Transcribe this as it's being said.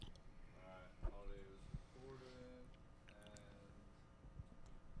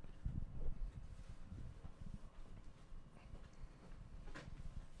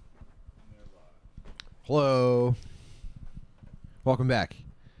Hello. Welcome back.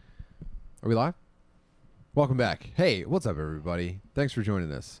 Are we live? Welcome back. Hey, what's up, everybody? Thanks for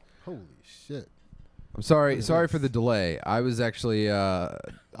joining us. Holy shit! I'm sorry for the delay. I was actually I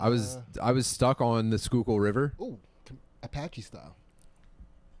was stuck on the Schuylkill River. Ooh, Apache style.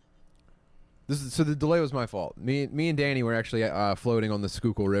 So the delay was my fault. Me and Danny were actually floating on the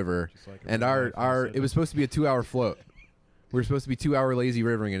Schuylkill River, Like and our it was supposed to be a 2-hour float. We were supposed to be 2-hour lazy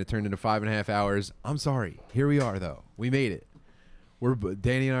rivering, and it turned into 5.5 hours. I'm sorry. Here we are, though. We made it.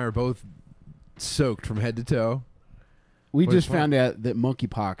 Danny and I are both soaked from head to toe. We But just it's fun. found out that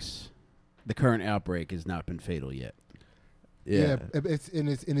monkeypox, the current outbreak, has not been fatal yet. Yeah. It's in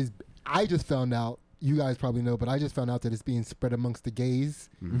his. I just found out. You guys probably know, but I just found out that it's being spread amongst the gays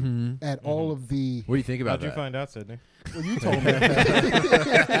Mm-hmm. at all of the. What do you think about How'd you that? find out, Sydney? Well, you told me.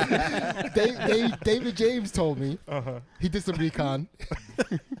 David James told me. He did some recon.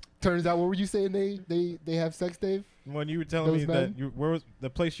 Turns out, what were you saying? They have sex, Dave? When you were telling Those me men? that where was the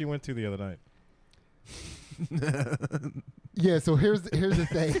place you went to the other night? Yeah. So here's the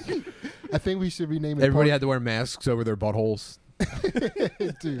thing. I think we should rename it. Everybody had to wear masks over their buttholes.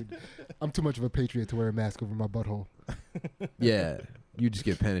 Dude, I'm too much of a patriot to wear a mask over my butthole. Yeah. You just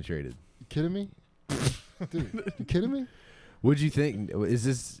get penetrated. You kidding me? Dude, you kidding me? What'd you think? Is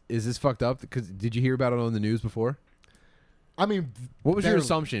this fucked up? Because did you hear about it on the news before? I mean, What was your barely.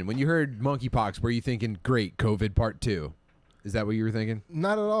 assumption when you heard monkeypox? Were you thinking, "Great, COVID part 2"? Is that what you were thinking?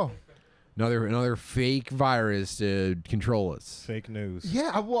 Not at all. Another fake virus to control us. Fake news.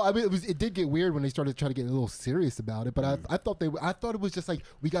 Yeah, I mean, it did get weird when they started trying to get a little serious about it. But I thought it was just like,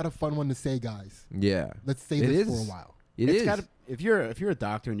 we got a fun one to say, guys. Yeah, Let's say It this is. for a while. it It's is. gotta, if you're a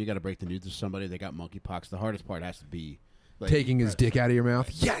doctor and you got to break the news to somebody that got monkeypox, the hardest part has to be like, Taking his dick out of your mouth.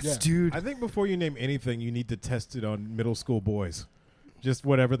 Yes, Yeah. dude. I think before you name anything, you need to test it on middle school boys. Just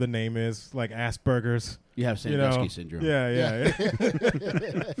whatever the name is, like Asperger's. You have You know? Sandusky syndrome. Yeah.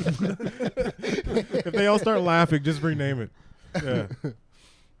 If they all start laughing, just rename it. Yeah.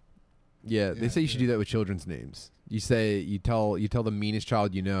 Yeah, they say you should do that with children's names. You tell the meanest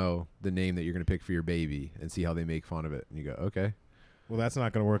child you know the name that you're going to pick for your baby and see how they make fun of it. And you go, okay, Well, that's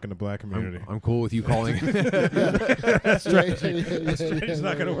not going to work in the black community. I'm cool with you calling. That's right. It's It's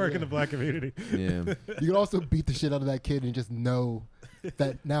not going to work in the black community. Yeah, You can also beat the shit out of that kid and just know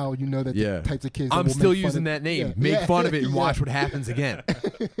that now you know that Yeah. the types of kids. that I'm will still make fun using of- that name. Yeah. Make Yeah. fun of it and Yeah. watch what happens again. Yeah,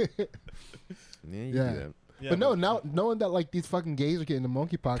 you Yeah. do that. Yeah, But no, now knowing that like these fucking gays are getting the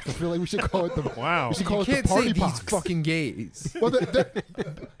monkeypox, I feel like we should call it the. Wow. We should call You it the can't say party these pox. fucking gays. Well,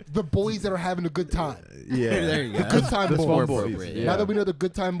 the boys that are having a good time. Yeah, There you go. Good time The boys. fun Appropriate, boys. yeah. Now that we know the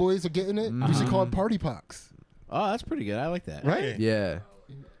good time boys are getting it, we should call it party pox. Oh, that's pretty good. I like that. Right? Yeah.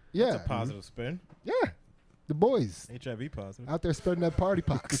 Yeah. It's a positive spin. Yeah. The boys HIV positive. out there spreading that party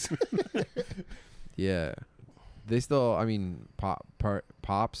pox. Yeah. They still, I mean, poppers.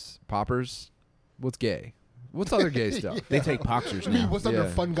 What's gay? What's other gay stuff? They take poxers I mean, now. what's other Yeah.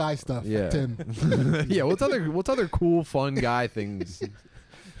 fun guy stuff, Yeah. Tim? Yeah, what's other cool fun guy things?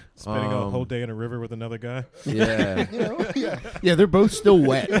 Spending a whole day in a river with another guy. Yeah. You know? Yeah. Yeah, they're both still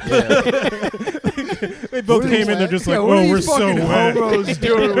wet. They both came in there just like, oh, we're so wet. homos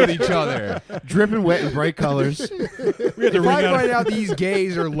doing with each other? Dripping wet in bright colors. We had to If ring I out. find out these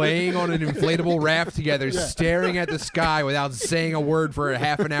gays are laying on an inflatable raft together, staring at the sky without saying a word for a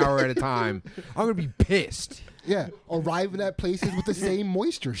half an hour at a time, I'm gonna be pissed. Yeah. Arriving at places with the same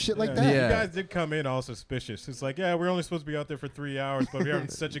moisture. Shit like that. Yeah. You guys did come in all suspicious. It's like, yeah, we're only supposed to be out there for 3 hours, but we're having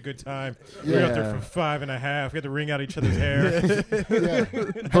such a good time. We're out there Yeah. for 5.5. We had to wring out each other's hair. Yeah.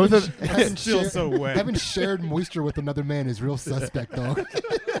 Both of Having Still shared- so wet. Having shared moisture with another man is real suspect, dog.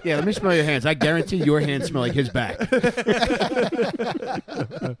 yeah. Let me smell your hands. I guarantee your hands smell like his back.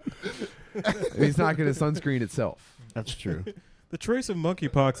 He's not gonna sunscreen itself. That's true. The trace of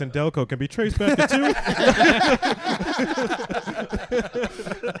monkeypox in Delco can be traced back to 2.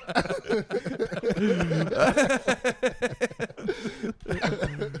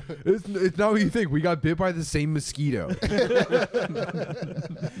 It's not what you think. We got bit by the same mosquito.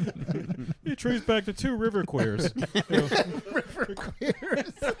 It traced back to 2 river queers.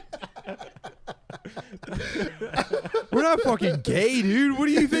 We're not fucking gay, dude. What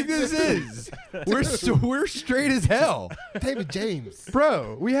do you think this is? We're straight as hell, David James.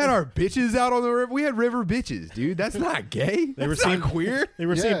 bro. We had our bitches out on the river. We had river bitches, dude. That's not gay. They were That's not seen queer. They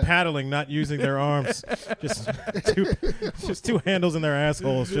were seen Yeah. paddling, not using their arms. just two handles in their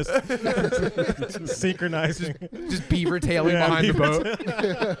assholes, just synchronizing. Just beaver tailing Yeah, behind beaver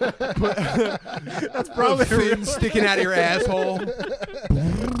the boat. That's probably fin sticking out of your asshole.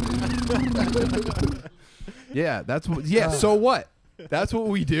 Yeah, that's what. Yeah, so what? That's what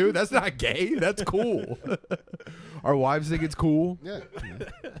we do. That's not gay. That's cool. Our wives think it's cool. Yeah.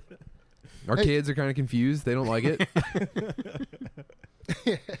 Our kids are kind of confused. They don't like it.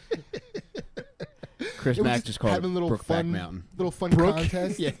 Chris It was Mack just called having it little Brookback fun, Mountain. little fun Brook?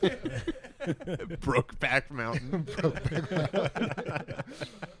 contest. Yeah. Brokeback Mountain.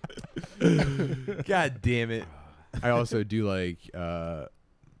 God damn it. I also do like,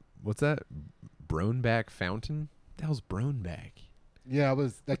 what's that? Brownback Fountain? What the hell's Brownback? Yeah, I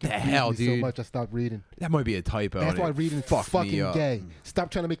was. That the confused hell, me so dude? much. I stopped reading. That might be a typo. That's and why it reading is fucked me fucking up. gay.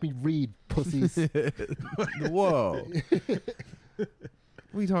 Stop trying to make me read, pussies. Whoa.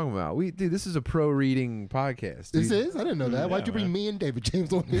 What are you talking about? Dude, this is a pro reading podcast. This dude. is? I didn't know that. Why'd you bring man. me and David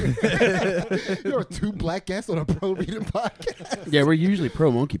James on here? There are two black guests on a pro reading podcast. Yeah, we're usually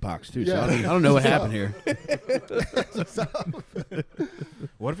pro monkeypox too. So Yeah. I don't know what happened here.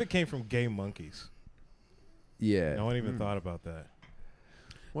 What if it came from gay monkeys? Yeah. No one even thought about that.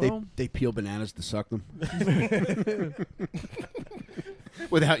 Well, They peel bananas to suck them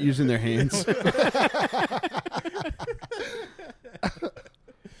without using their hands.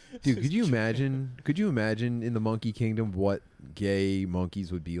 dude, could you imagine? Could you imagine in the monkey kingdom what gay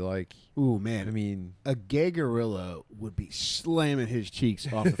monkeys would be like? Ooh man, I mean, a gay gorilla would be slamming his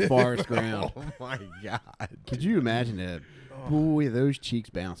cheeks off the forest ground. oh my god. Could you imagine that? Boy, those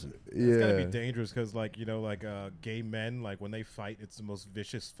cheeks bouncing. It's gotta be Yeah. dangerous because, like, gay men, like, when they fight, it's the most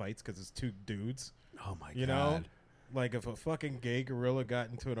vicious fights because it's two dudes. Oh my You know? Like, if a fucking gay gorilla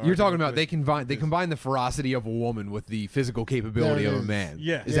got into an You're talking argument about with- they combine the ferocity of a woman with the physical capability There it of a is. man.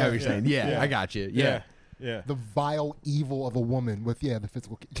 Yeah. Is that what you're Yeah. saying? Yeah, Yeah. I got you. Yeah. Yeah. The vile evil of a woman with, the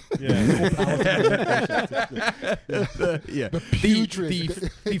physical. Yeah. yeah. putrid.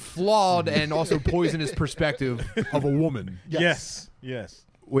 The flawed and also poisonous perspective of a woman Yes.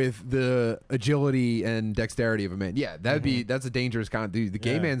 with the agility and dexterity of a man. Yeah, that'd be that's a dangerous kind of dude. The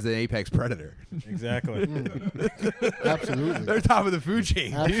gay Yeah. man's an apex predator. Exactly. Absolutely. They're top of the food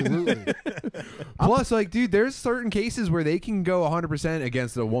chain, dude. Absolutely. Plus, like, dude, there's certain cases where they can go 100%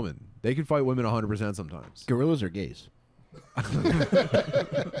 against a woman. They can fight women 100% sometimes. Gorillas are gays.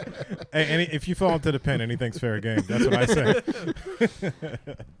 Hey, if you fall into the pen, anything's fair game. That's what I say.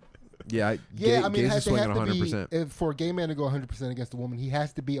 Yeah, Yeah, I mean, gays are they swinging have to 100%. be, for a gay man to go 100% against a woman, he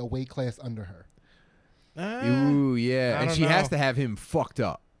has to be a weight class under her. Ooh, yeah, I and don't she has know. to have him fucked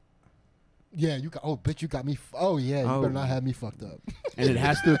up. Yeah, bitch, you got me. Oh, yeah, you Oh. better not have me fucked up. And it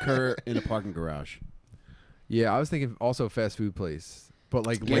has to occur in a parking garage. Yeah, I was thinking also fast food place, but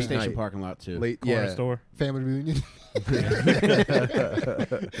like Gas late station night. parking lot too. Late, Corner yeah. store. Family reunion. There's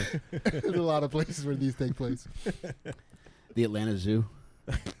a lot of places where these take place. The Atlanta Zoo.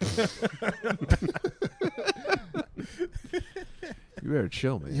 You better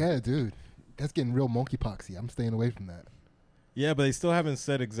chill, man. Yeah, dude. That's getting real monkeypoxy. I'm staying away from that. Yeah, but they still haven't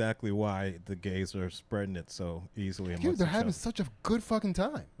said exactly why the gays are spreading it so easily. Dude, amongst they're each having other. such a good fucking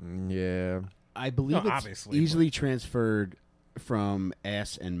time. Yeah. I believe No, it's obviously, easily transferred from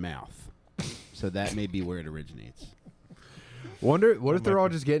ass and mouth. So that may be where it originates. Wonder what if Oh, they're my- all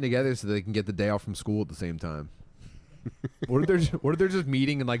just getting together so they can get the day off from school at the same time? What if they're just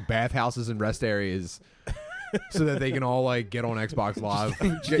meeting in like bathhouses and rest areas so that they can all like get on Xbox Live,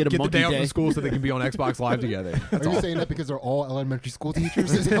 get a get the monkey day off day. from school so they can be on Xbox Live together. Are you saying that because they're all elementary school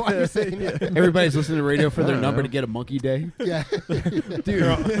teachers? Is that why you're saying that? Everybody's listening to radio for I their don't number know. to get a monkey day. Yeah.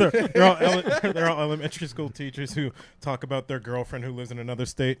 They're all elementary school teachers who talk about their girlfriend who lives in another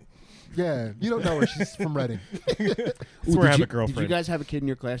state. Yeah. You don't know her. She's from Reading. That's Ooh, where I have did a girlfriend. you guys have a kid in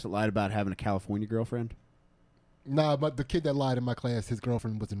your class that lied about having a California girlfriend? Nah, but the kid that lied in my class, his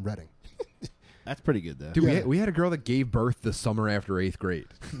girlfriend was in Reading. That's pretty good, though. Dude, Yeah. we had a girl that gave birth the summer after 8th grade.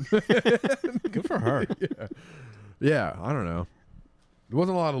 Good for her. Yeah, I don't know. There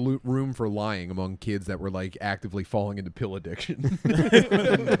wasn't a lot of room for lying among kids that were like actively falling into pill addiction.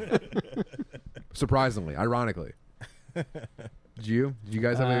 Surprisingly, ironically. Did you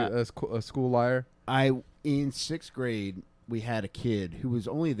guys have a school liar? In 6th grade, we had a kid who was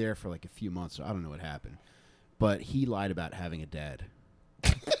only there for like a few months, so I don't know what happened. But he lied about having a dad.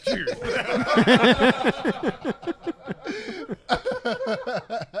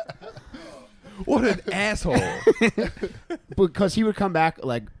 What an asshole! Because he would come back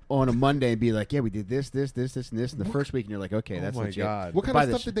like on a Monday and be like, "Yeah, we did this, and this." And the first week, and you're like, "Okay, that's oh my legit." god! What kind By of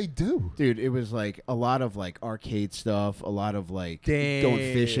the stuff did they do? Dude, it was like a lot of like arcade stuff, a lot of like Dang. going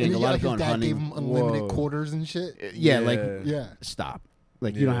fishing, And a lot of his going dad gave hunting. him unlimited Whoa. quarters and shit. Yeah, like Yeah. stop.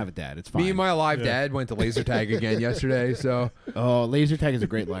 Like you don't Yeah. have a dad. It's fine. Me and my alive Yeah. dad went to laser tag again yesterday. So laser tag is a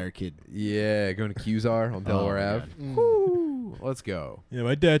great liar kid. yeah, going to Qzar on Delaware Oh, my Ave. God. Mm. Woo! Let's go. Yeah,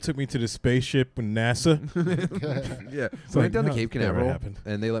 my dad took me to the spaceship with NASA. Yeah, It's we like, went down to no, Cape never Canaveral, happened.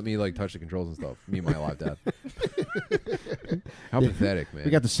 and they let me like touch the controls and stuff. Me and my alive dad. How pathetic, man!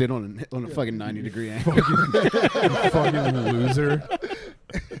 We got to sit on a fucking 90-degree angle. fucking loser.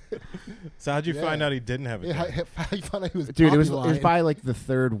 So how'd you find out he didn't have a Yeah, dad? how you found out he was Dude, it was poppy-lying. by like the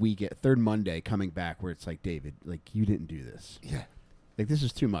third Monday coming back where it's like, David, like you didn't do this. Yeah. Like this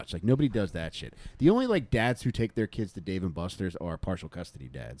is too much. Like nobody does that shit. The only like dads who take their kids to Dave and Buster's are partial custody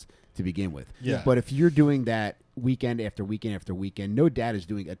dads to begin with. Yeah. But if you're doing that weekend after weekend after weekend, no dad is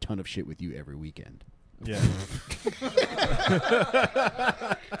doing a ton of shit with you every weekend. Yeah.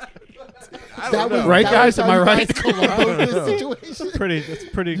 That was, Right, that guys? was Am how I you right? guys come up with this situation. That's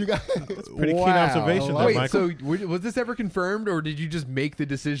pretty You guys, keen Wow. observation there, Wait, Michael. so was this ever confirmed, or did you just make the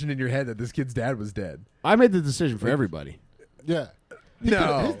decision in your head that this kid's dad was dead? I made the decision for everybody. yeah.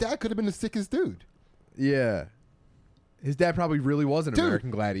 No. His dad could have been the sickest dude. Yeah. His dad probably really was an Dude.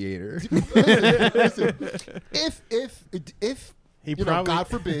 American gladiator. Listen, if He you know, probably- God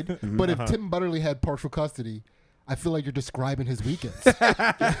forbid, but if Tim Butterly had partial custody, I feel like you're describing his weekends.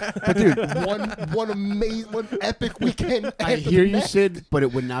 But dude, one epic weekend. I after hear the you, next. Sid, but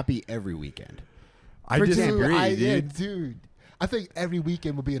it would not be every weekend. I Dude, disagree, yeah, dude. dude. I think every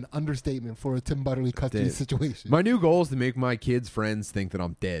weekend would be an understatement for a Tim Butterly custody Dude. situation. My new goal is to make my kids' friends think that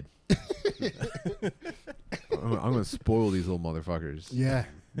I'm dead. I'm going to spoil these little motherfuckers. yeah.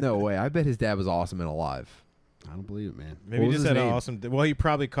 No way. I bet his dad was awesome and alive. I don't believe it, man. Maybe What he was just his had an name? awesome. Well, he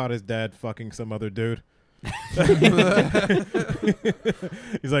probably caught his dad fucking some other dude.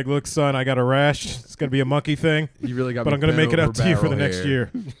 He's like, "Look, son, I got a rash. It's gonna be a monkey thing, You really got but me I'm gonna bent make it over up to you for the barrel next here.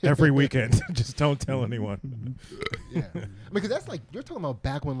 year, every weekend. Just don't tell anyone." Yeah. Because that's like you're talking about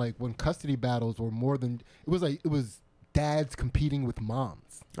back when custody battles were more than it was dads competing with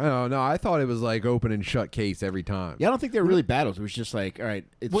moms. Oh, no. I thought it was like open and shut case every time. Yeah, I don't think they were really battles. It was just like, all right,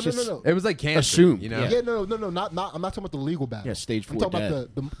 it's Well, just no. It was like cancer, Assumed, you know? Yeah, no, not. I'm not talking about the legal battle. Yeah, stage I'm 4 talking dad.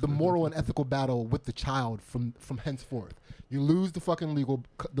 about the moral and ethical battle with the child from henceforth. You lose the fucking legal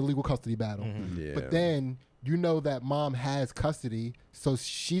custody battle, Yeah. but then you know that mom has custody, so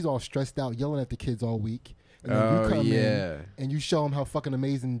she's all stressed out, yelling at the kids all week, and then Oh, you come yeah. in and you show them how fucking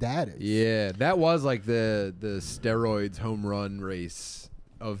amazing dad is. Yeah, that was like the steroids home run race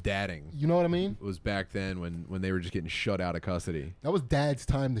of dadding. You know what I mean? Was back then when they were just getting shut out of custody. That was dad's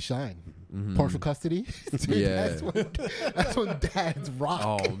time to shine. Mhm. Partial custody. Dude, Yeah. that's when dads rock.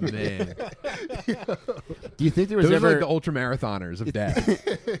 Oh man, Do you think there was those ever? are like the ultra marathoners of dad. you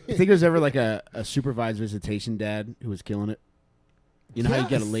think there was ever like a supervised visitation dad who was killing it? You know how you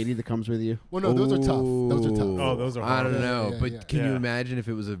get a Yes. lady that comes with you? Well, no, those are tough. Those are tough. Oh, those are I don't horrible. know, Yeah, but yeah. can you Yeah. imagine if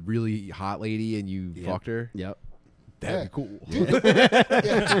it was a really hot lady and you Yep. fucked her? Yep. That'd be cool.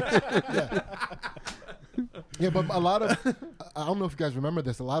 Yeah, but a lot of I don't know if you guys remember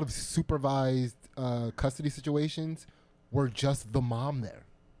this. A lot of supervised custody situations were just the mom there.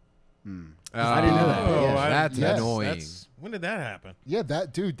 I didn't know that. Oh, Yeah. that's Yes. annoying. When did that happen? Yeah,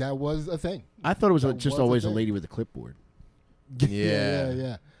 that was a thing. I thought it was That just was a always a thing. lady with a clipboard.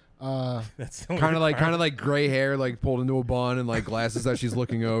 Yeah. That's Kind of like gray hair, like pulled into a bun, and like glasses that she's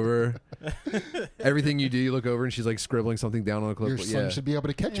looking over. Everything you do, you look over, and she's like scribbling something down on a Your clipboard. son Yeah. should be able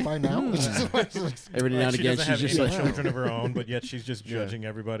to catch by now. Every now and she again, doesn't she's have just any like, children of her own, but yet she's just judging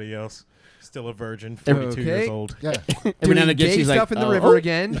everybody else. Still a virgin, 42 years Okay. old. yeah. every Doing now and again, gay she's stuff like, in the oh, river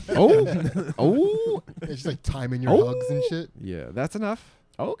again. Oh, oh, Yeah, she's like timing your Oh. hugs and shit. Yeah, that's enough.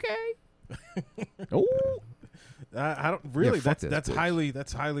 okay. Oh, I don't really. fuck this that's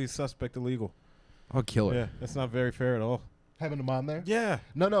bitch. highly suspect illegal. I'll kill her. Yeah, that's not very fair at all. Having a mom there? Yeah.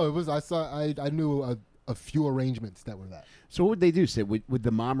 No, it was I knew a few arrangements that were that. so what would they do? Sid? Would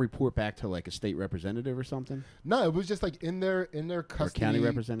the mom report back to like a state representative or something? No, it was just like in their custody county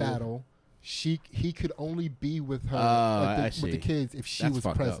representative? battle. He could only be with her I with the see. kids if she That's was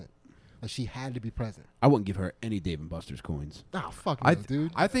fucked up. present. Like she had to be present. I wouldn't give her any Dave and Buster's coins. Ah, fuck no,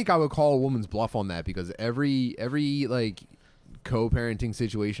 dude. I think I would call a woman's bluff on that because every like co-parenting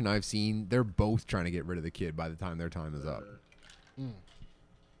situation I've seen, they're both trying to get rid of the kid by the time their time is up.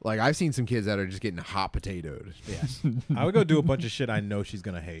 Like I've seen some kids that are just getting hot potatoed. Yes. I would go do a bunch of shit I know she's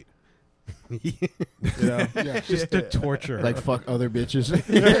gonna hate. You know, Yeah. just to torture her. Like fuck other bitches.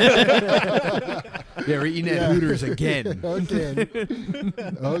 Yeah, we're eating at Hooters again.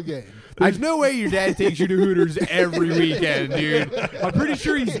 Okay. There's no way your dad takes you to Hooters every weekend, dude. I'm pretty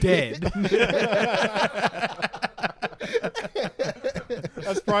sure he's dead.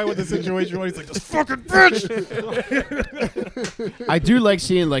 That's probably what the situation was. He's like, this fucking bitch. I do like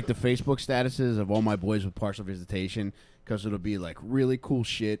seeing like the Facebook statuses of all my boys with partial visitation because it'll be like really cool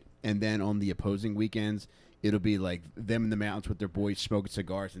shit, and then on the opposing weekends, it'll be like them in the mountains with their boys smoking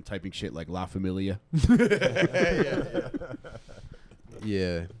cigars and typing shit like La Familia.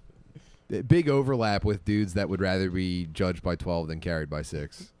 Yeah. Big overlap with dudes that would rather be judged by 12 than carried by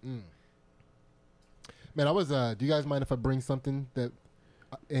 6. Man, I was. Do you guys mind if I bring something that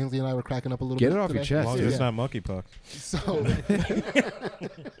Ainsley and I were cracking up a little Get bit? it off your today? As chest. long as Yeah. it's not monkeypox. So,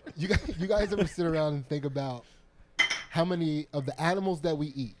 you guys ever sit around and think about how many of the animals that we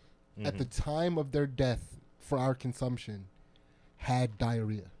eat at the time of their death for our consumption had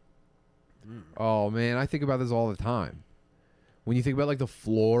diarrhea? Oh, man, I think about this all the time. When you think about, like, the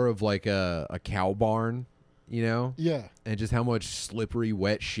floor of, like, a cow barn, you know? Yeah. And just how much slippery,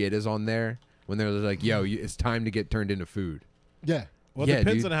 wet shit is on there when they're like, yo, it's time to get turned into food. Yeah. Well, Yeah, it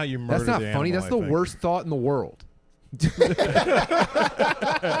depends dude. on how you murder That's not the funny. animal, That's I the think. worst thought in the world.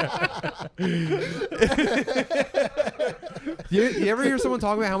 You ever hear someone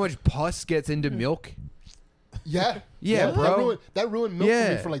talk about how much pus gets into milk? Yeah. Yeah, bro. That ruined milk for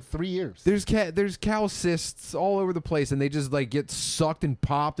Yeah. me for like 3 years. There's cow cysts all over the place, and they just like get sucked and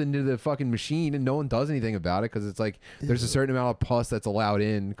popped into the fucking machine, and no one does anything about it because it's like there's a certain amount of pus that's allowed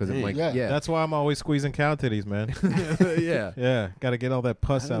in because I'm like, Yeah. yeah, That's why I'm always squeezing cow titties, man. yeah. Yeah, got to get all that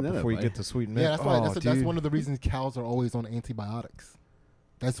pus I out didn't know before that, you boy. get to sweet Yeah, milk. that's why. Oh, That's dude. one of the reasons cows are always on antibiotics.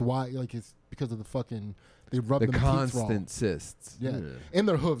 That's why, like, it's because of the fucking they rub The them teeth raw. constant cysts. Yeah, Ugh. and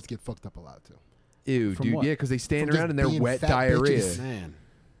their hooves get fucked up a lot too. Ew, From dude. what? Yeah, because they stand From around just in their being wet fat diarrhea. bitches. Man.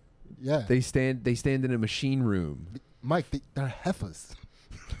 Yeah, They stand in a machine room. Mike, they're heifers.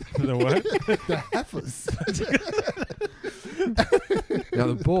 The what? They're heifers. Now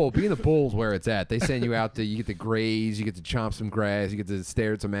the bull, being the bull's where it's at. They send you out you get to graze, you get to chomp some grass, you get to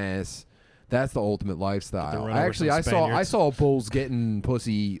stare at some ass. That's the ultimate lifestyle. run over some I Spaniards. saw bulls getting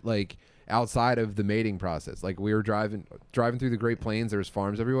pussy like outside of the mating process. Like we were driving through the Great Plains. There's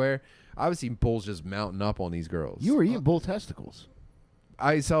farms everywhere. I was seeing bulls just mounting up on these girls. You were eating bull testicles.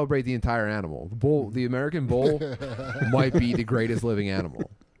 I celebrate the entire animal. The American bull, might be the greatest living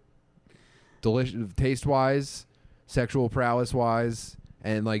animal. Delicious, taste wise, sexual prowess wise,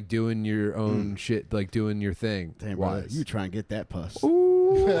 and like doing your own shit, like doing your thing. Damn, brother. wise. You try and get that pus.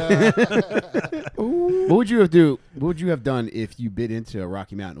 Ooh. What would you have done if you bit into a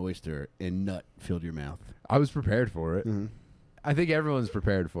Rocky Mountain oyster and nut filled your mouth? I was prepared for it. I think everyone's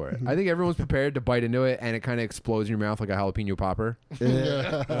prepared for it. I think everyone's prepared to bite into it and it kind of explodes in your mouth like a jalapeno popper.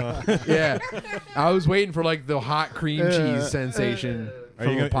 Yeah. I was waiting for like the hot cream cheese sensation Are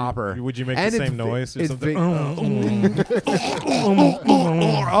from you a popper. Would you make And the it's same vi- noise? Or it's something?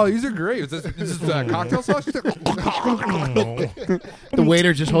 Oh, these are great. Is this cocktail sauce? The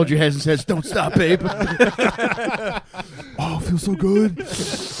waiter just holds your head and says, "Don't stop, babe." Oh, it feels so good.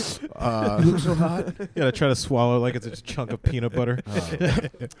 You look so hot. You gotta try to swallow like it's a chunk of peanut butter.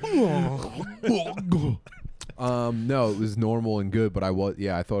 No, it was normal and good, but I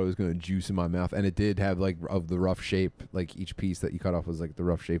thought it was going to juice in my mouth, and it did have like of the rough shape. Like each piece that you cut off was like the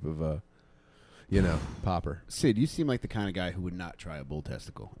rough shape of a, popper. Sid, you seem like the kind of guy who would not try a bull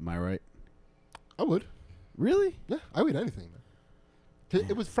testicle. Am I right? I would. Really? Yeah, I would eat anything. Man.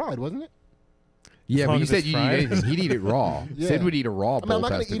 It was fried, wasn't it? Yeah, long but you as said it's you'd eat fried? anything. He'd eat it raw. Yeah. Sid would eat a raw I mean, bull I'm not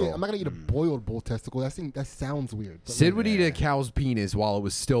gonna eat testicle. it. I'm not gonna eat a boiled bull testicle. That sounds weird. But Sid like, would eat a cow's penis while it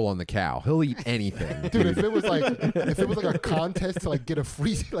was still on the cow. He'll eat anything. dude, if it was like a contest to like get a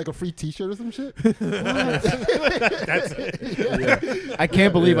free T-shirt or some shit. I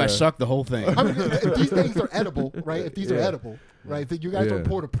can't believe I sucked the whole thing. I mean, if these things are edible, right? If these are edible, right? Then you guys Yeah. don't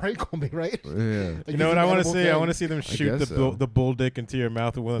pour a prank on me, right? Yeah. Like, You know this what is I an want to edible see? I thing. want to see them shoot guess so. the bull dick into your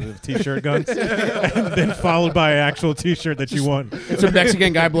mouth with one of the T-shirt guns, and then followed by an actual T-shirt that you won. It's a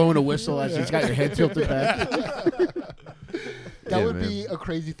Mexican guy blowing a whistle as he's got your head tilted back. That Yeah, would man. be a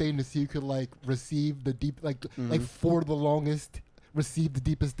crazy thing to see. You could like receive the deep, like for the longest, receive the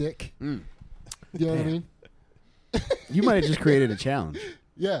deepest dick. Mm. You know what I mean? You might have just created a challenge.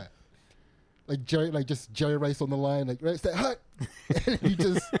 Yeah. Like Jerry Rice on the line, like right, say hut, and you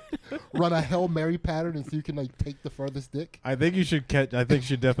just run a Hail Mary pattern, and so you can like take the furthest dick. I think you should catch. I think you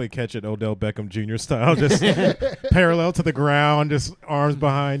should definitely catch it Odell Beckham Jr. style, just parallel to the ground, just arms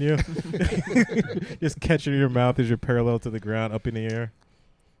behind you, just catch it in your mouth as you're parallel to the ground, up in the air.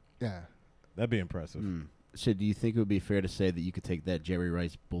 Yeah. That'd be impressive. So, do you think it would be fair to say that you could take that Jerry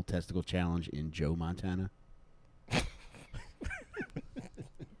Rice bull testicle challenge in Joe Montana?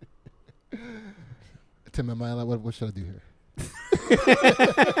 Tim, am I like, what should I do here?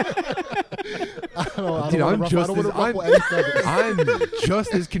 I don't know. Dude, I'm I don't wanna ruffle any feathers. I'm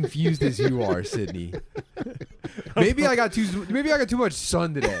just as confused as you are, Sydney. Maybe I got too much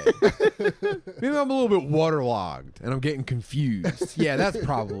sun today. Maybe I'm a little bit waterlogged and I'm getting confused. Yeah, that's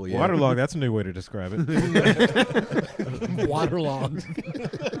probably it. Waterlogged, that's a new way to describe it. Waterlogged.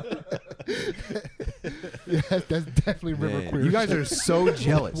 Yeah, that's definitely river Man, queer. you guys shit. are so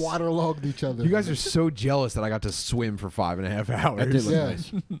jealous. Waterlogged each other. You guys are so jealous that I got to swim for 5.5 hours. That did look Yeah.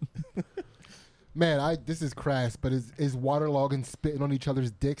 nice. Man, this is crass, but is waterlogging spitting on each other's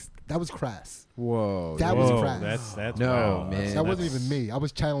dicks? That was crass. Whoa. That yeah. was Whoa, crass. that's No, wow. man. That wasn't That's- even me. I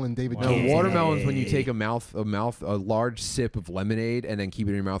was channeling David Wow. No, Jones. watermelon's when you take a large sip of lemonade and then keep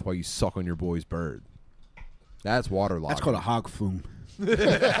it in your mouth while you suck on your boy's bird. That's waterlogging. That's called a hog flume.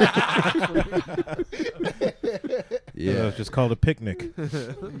 Yeah. It's just called a picnic.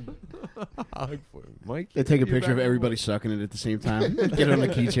 Mike, They take a you picture back of on everybody sucking it at the same time. Get it on a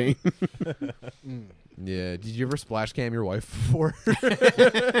keychain. Mm. Yeah. Did you ever splash cam your wife before?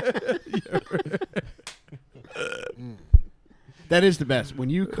 That is the best. When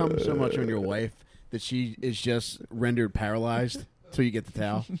you come so much on your wife that she is just rendered paralyzed till you get the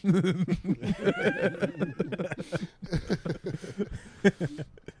towel.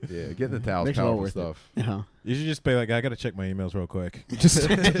 Yeah, getting the towels, Makes it all powerful worth it. stuff. Yeah. You should just be like, I gotta check my emails real quick. Just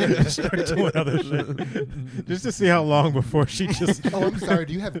start doing other shit. Just to see how long before she just. Oh, I'm sorry.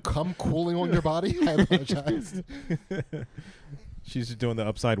 Do you have cum cooling on your body? I apologize. She's just doing the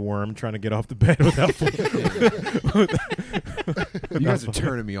upside worm, trying to get off the bed without. You guys are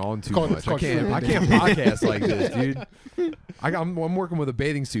turning me on too Called- much. it's I called can't shrimping. podcast like this, dude. I'm working with a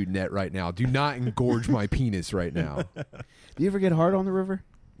bathing suit net right now. Do not engorge my penis right now. Do you ever get hard on the river?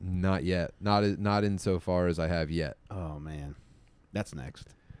 Not yet. Not insofar as I have yet. Oh man, that's next.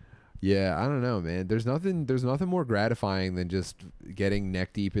 Yeah, I don't know, man. There's nothing more gratifying than just getting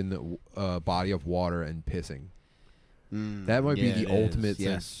neck deep in the body of water and pissing. That might be Yeah, the it is. ultimate thing.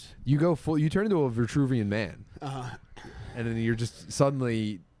 Yes. You turn into a Vitruvian man, and then you're just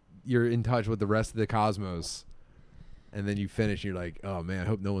suddenly you're in touch with the rest of the cosmos, and then you finish. And you're like, oh man, I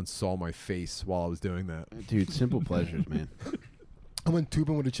hope no one saw my face while I was doing that. Dude, simple pleasures, man. I went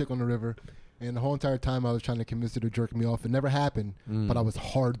tubing with a chick on the river, and the whole entire time I was trying to convince her to jerk me off. It never happened, but I was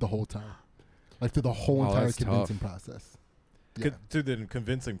hard the whole time, like through the whole Oh, entire that's convincing tough. process. Yeah, To the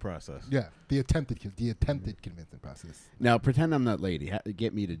convincing process. yeah, the attempted convincing process. Now pretend I'm that lady.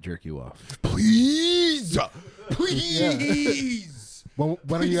 Get me to jerk you off. Please, please. When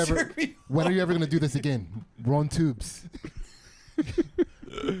are you ever going to do this again? We're on tubes. That's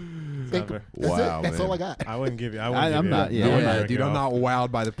Wow, it. That's man. all I got. I wouldn't give you. I'm not- yeah, Yeah, I'm not dude, I'm not wowed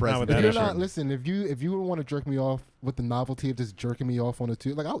by the with presentation. that If you're issue. not, listen, if you want to jerk me off with the novelty of just jerking me off on a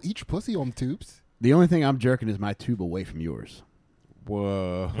tube, like I'll eat your pussy on tubes. The only thing I'm jerking is my tube away from yours.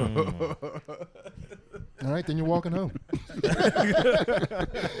 Whoa. All right, then you're walking home.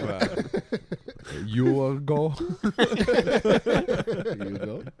 You will go. Here you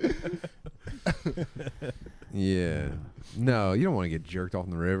go. Yeah. No, you don't want to get jerked off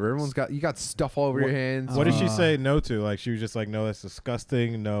in the river. You got stuff all over your hands. What did she say no to? Like she was just like, no, that's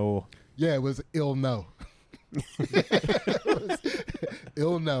disgusting. No. Yeah, it was ill no. It was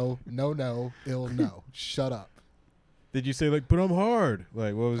ill no, ill no. Shut up. Did you say like, but I'm hard?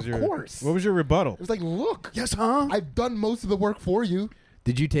 Like, what was Of your? course. What was your rebuttal? It was like, look, Yes, huh? I've done most of the work for you.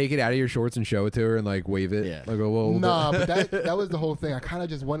 Did you take it out of your shorts and show it to her and like wave it? Yeah. Like a little Nah, bit? but that was the whole thing. I kind of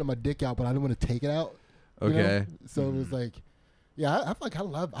just wanted my dick out, but I didn't want to take it out. you know? Okay. So it was like, yeah, I feel like I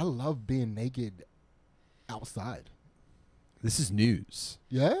love being naked outside. This is news.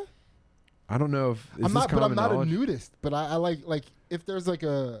 Yeah, I don't know if I'm not, but I'm common not knowledge? a nudist. But I like if there's like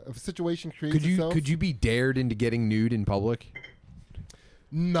a situation creates itself. Could you be dared into getting nude in public?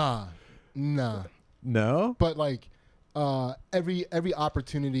 Nah. No. But like every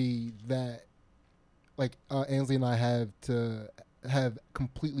opportunity that like Ansley and I have to have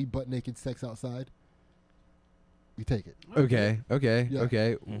completely butt naked sex outside, we take it. Okay. Yeah.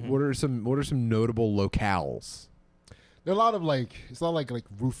 Okay. Mhm. What are some notable locales? There are a lot of it's not like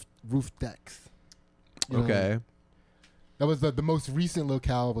roof decks. You know? Okay. That was the most recent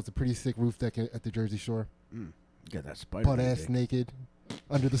locale was a pretty sick roof deck at the Jersey Shore. You got that Spider-Man Butt ass dick. naked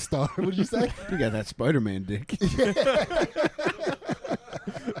under the star. What did you say? You got that Spider-Man dick.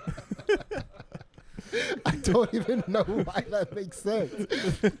 I don't even know why that makes sense.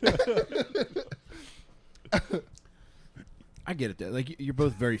 I get it. Though. Like you're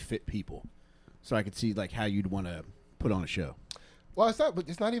both very fit people, so I could see like how you'd want to put on a show. Well,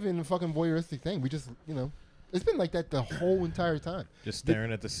 it's not even a fucking voyeuristic thing. We just, it's been like that the whole entire time. Just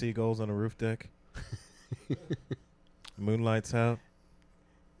staring at the seagulls on a roof deck. Moonlight's out.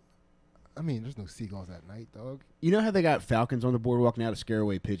 I mean, there's no seagulls at night, dog. You know how they got falcons on the boardwalk now to scare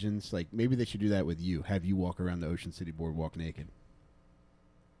away pigeons? Like, maybe they should do that with you. Have you walk around the Ocean City boardwalk naked.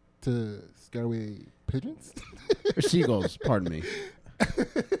 To scare away pigeons? Or seagulls, pardon me.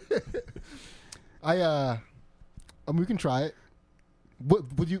 I mean, we can try it. What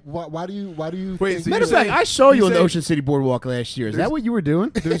would you? Why do you? Wait, think- so Matter of you're fact, saying- I saw you you're on the saying- Ocean City boardwalk last year. Is that what you were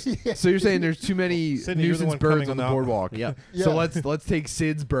doing? So you're saying there's too many Sydney, you're the nuisance one coming birds on on the the- boardwalk. Yeah. So Yeah. let's take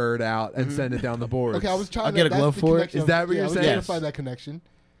Sid's bird out and send it down the board. Okay, I was trying. I'll get a that's glove the for it. connection Is that what yeah, you're I was saying? trying to Yes. find that connection.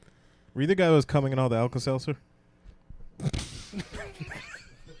 Were you the guy that was coming in all the Alka-Seltzer?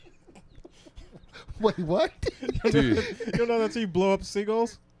 Wait, what? Dude. You don't know that's how you blow up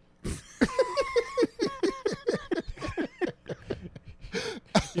seagulls?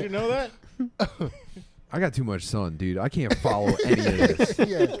 You didn't know that? I got too much sun, dude. I can't follow any of this.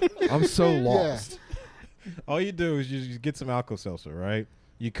 Yeah. I'm so lost. All you do is you get some Alka-Seltzer, right?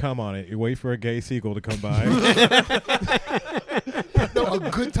 You come on it. You wait for a gay seagull to come by. No, a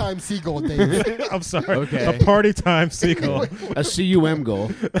good time seagull, Dave. I'm sorry. Okay. A party time seagull. A CUM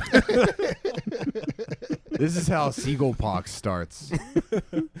goal. This is how seagull pox starts. A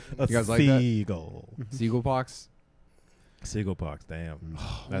You guys like that? seagull. Seagull pox? Seagull pox. Damn.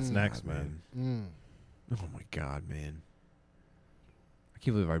 That's next, man. Mm. Oh my god, man. I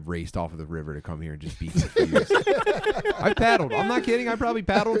can't believe I raced off of the river to come here and just be confused. I paddled. I'm not kidding. I probably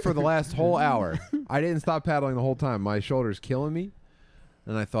paddled for the last whole hour. I didn't stop paddling the whole time. My shoulder's killing me.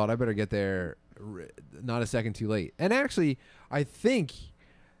 And I thought I better get there not a second too late. And actually, I think,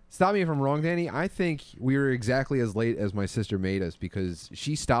 stop me if I'm wrong, Danny, I think we were exactly as late as my sister made us because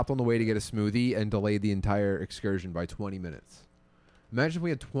she stopped on the way to get a smoothie and delayed the entire excursion by 20 minutes. Imagine if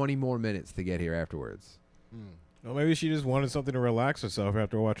we had 20 more minutes to get here afterwards. Well, maybe she just wanted something to relax herself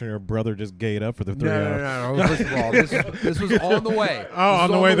after watching her brother just gate up for the 3 No, hours. no. First of all, this was on the way. Oh, This on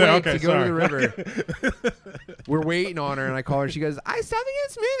was the way there. to Okay, go to the sorry. river. We're waiting on her, and I call her. She goes, "I stopped to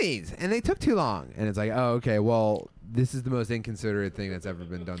get smoothies, and they took too long." And it's like, oh, okay. Well, this is the most inconsiderate thing that's ever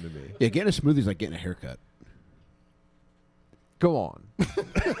been done to me. Yeah, getting a smoothie is like getting a haircut. Go on.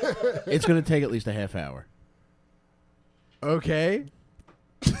 It's going to take at least a half hour. Okay.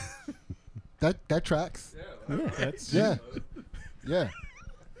 That tracks. That's, Yeah. Yeah.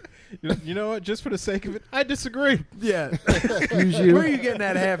 You know what? Just for the sake of it, I disagree. Yeah. Where are you getting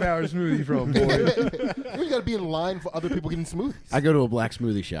that half-hour smoothie from, boy? You gotta be in line for other people getting smoothies. I go to a black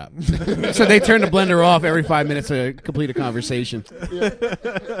smoothie shop. So they turn the blender off every 5 minutes to complete a conversation.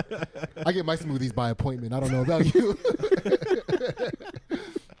 I get my smoothies by appointment. I don't know about you.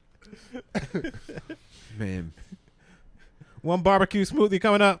 Man. One barbecue smoothie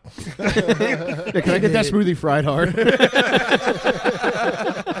coming up. Yeah, can I get that smoothie fried hard?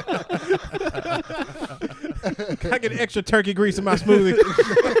 Can I get extra turkey grease in my smoothie?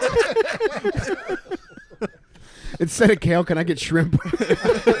 Instead of kale, can I get shrimp?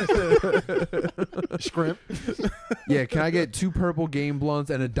 Shrimp. Yeah, can I get 2 purple game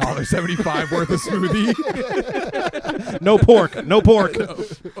blunts and $1.75 worth of smoothie? No pork. No pork.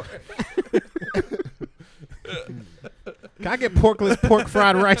 Can I get porkless pork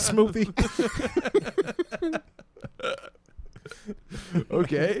fried rice smoothie?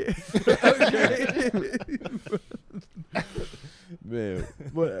 Okay. Man,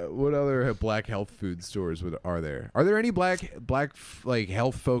 what other black health food stores are there? Are there any black like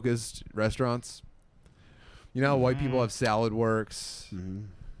health focused restaurants? You know, how white people have Salad Works. We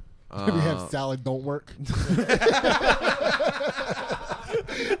have salad don't work.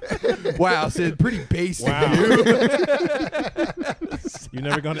 Wow, Sid, pretty basic. Wow. You. You've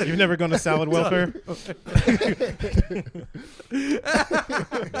never gone to Salad Welfare?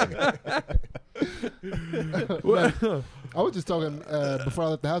 I was just talking before I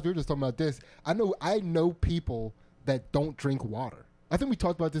left the house. We were just talking about this. I know people that don't drink water. I think we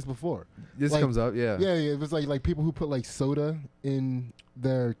talked about this before. This Like, comes up, yeah. Yeah, it was like people who put like soda in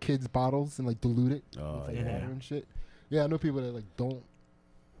their kids' bottles and like dilute it Oh, with like yeah. water and shit. Yeah, I know people that like don't.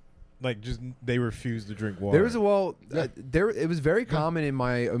 Like, just they refuse to drink water. There was it was very common in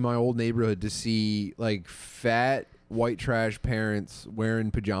my old neighborhood to see like fat white trash parents wearing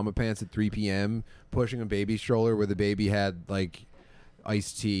pajama pants at 3 p.m. pushing a baby stroller where the baby had like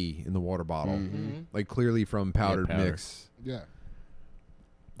iced tea in the water bottle, like clearly from powdered powder. mix. Yeah.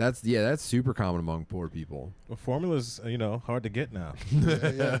 That's super common among poor people. Well, formula's hard to get now.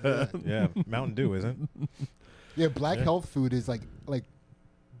 Yeah. Yeah, Mountain Dew isn't. Yeah, black Yeah. health food is like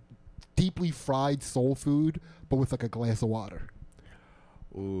deeply fried soul food, but with like a glass of water.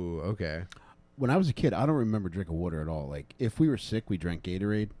 Ooh, okay. When I was a kid, I don't remember drinking water at all. Like, if we were sick, we drank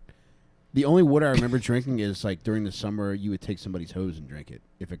Gatorade. The only water I remember drinking is like during the summer, you would take somebody's hose and drink it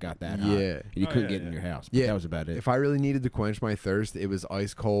if it got that hot. Yeah. And you couldn't get in yeah. your house. But Yeah. that was about it. If I really needed to quench my thirst, it was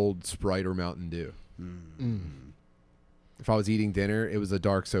ice cold Sprite or Mountain Dew. If I was eating dinner, it was a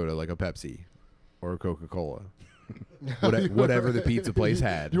dark soda like a Pepsi or a Coca-Cola. Whatever the pizza place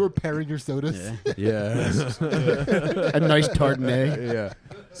had. You were pairing your sodas. Yeah. Yeah. A nice Chardonnay. Yeah.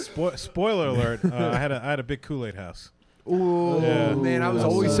 Spoiler alert! I had a big Kool-Aid house. Ooh, Yeah. man, I was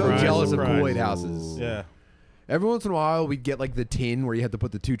Surprise, always so surprise, jealous of surprise. Kool-Aid houses. Yeah, Every once in a while, we'd get like the tin where you had to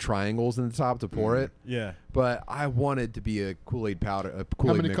put the 2 triangles in the top to pour it. yeah. But I wanted to be a Kool-Aid powder, a How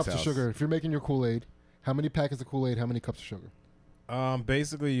Kool-Aid many mix cups house. of sugar? If you're making your Kool-Aid, how many packets of Kool-Aid? How many cups of sugar?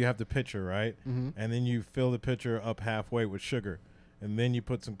 Basically, you have the pitcher, right? Mm-hmm. And then you fill the pitcher up halfway with sugar, and then you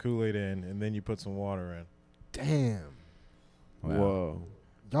put some Kool-Aid in, and then you put some water in. Damn, Wow. Whoa.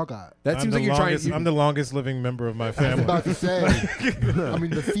 y'all got. That I'm seems the like you're trying. longest, I'm the longest living member of my I was family. about to say. I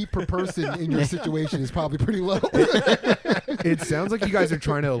mean, the feet per person in your situation is probably pretty low. It sounds like you guys are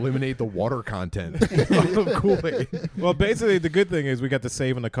trying to eliminate the water content of Kool-Aid. Well, basically, the good thing is we got to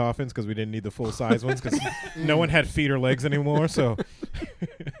save in the coffins because we didn't need the full size ones because no one had feet or legs anymore. So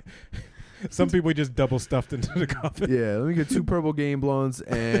some people just double stuffed into the coffin. Yeah, let me get 2 purple game blunts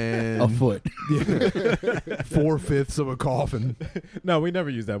and A foot. 4/5 of a coffin. No, we never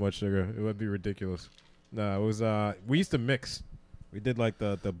used that much sugar. It would be ridiculous. No, it was. We used to mix. We did like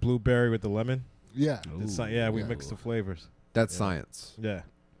the blueberry with the lemon. Yeah. We Yeah. mixed the flavors. That's Yeah. science. Yeah.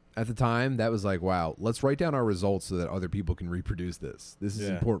 At the time, that was like, wow, let's write down our results so that other people can reproduce this. This is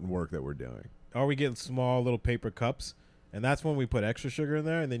Yeah. important work that we're doing. Or we get small little paper cups, and that's when we put extra sugar in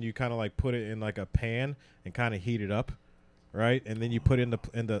there, and then you kind of like put it in like a pan and kind of heat it up, right? And then you put it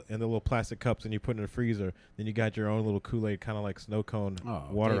in the little plastic cups, and you put it in the freezer. Then you got your own little Kool-Aid kind of like snow cone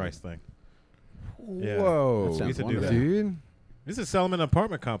water David. ice thing. Yeah. Whoa. That sounds We used to do that. wonderful. Dude. This is sell them in an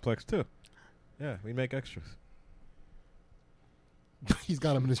apartment complex too. Yeah, we make extras. He's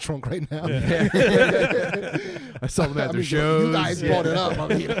got them in his trunk right now. I saw them at I their mean, shows. You guys brought it up. I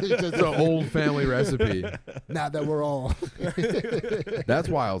mean, it's just It's an old family recipe. now that we're all. That's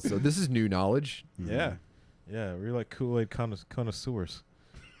wild. So this is new knowledge. Yeah, yeah, we're like Kool-Aid connoisseurs.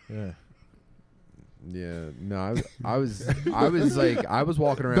 Yeah. Yeah. No, I was like, I was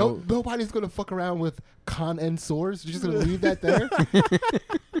walking around. No, nobody's gonna fuck around with con and sores. You're just gonna leave that there.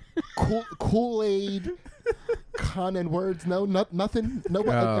 Kool-Aid, con and words. No, nothing.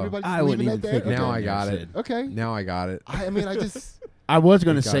 Nobody. Oh. Everybody's I leaving wouldn't that even there. think Now Okay. I got it. Okay. Now I got it. I mean, I just. I was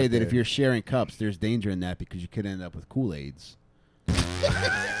going You to got say it that if there. you're sharing cups, there's danger in that because you could end up with Kool-Aids.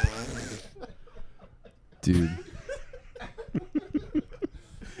 Dude.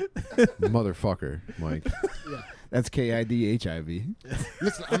 Motherfucker, Mike. That's KID HIV.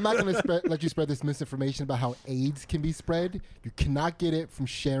 Listen, I'm not going to let you spread this misinformation about how AIDS can be spread. You cannot get it from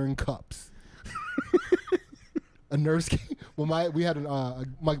sharing cups. A nurse came, we had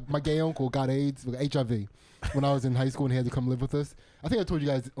my gay uncle got AIDS with HIV when I was in high school and he had to come live with us. I think I told you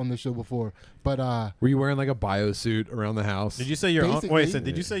guys on the show before, but Were you wearing like a bio suit around the house? Did you say your Basically- wait? So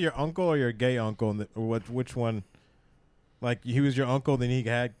did you say your uncle or your gay uncle? Or what? Which one? Like he was your uncle, then he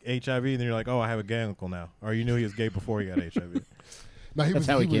had HIV, and then you're like, oh, I have a gay uncle now, or you knew he was gay before he got HIV. no, That's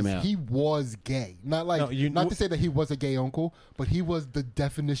how he came out. He was gay. Not like No, not to say that he was a gay uncle, but he was the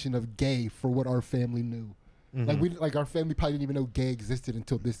definition of gay for what our family knew. Like our family probably didn't even know gay existed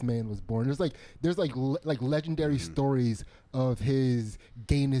until this man was born. There's legendary stories of his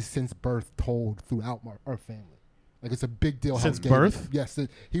gayness since birth told throughout our family. Like it's a big deal. Since how gay birth? Yes,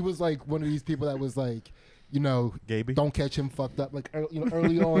 he was like one of these people that was like, you know, Gaby? don't catch him fucked up. Like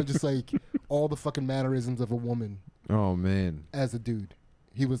early on, just like all the fucking mannerisms of a woman Oh man. as a dude.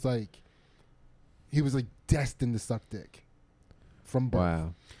 He was like destined to suck dick from birth.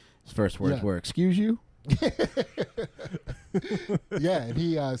 Wow. His first words Yeah. were, "Excuse you." Yeah, and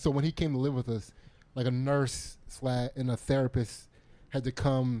he so when he came to live with us, like a nurse and a therapist had to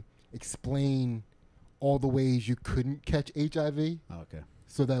come explain all the ways you couldn't catch HIV, Oh, okay.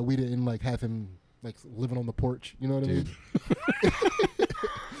 so that we didn't like have him like living on the porch. You know what Dude.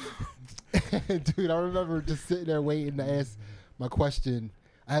 I mean? Dude, I remember just sitting there waiting to ask my question.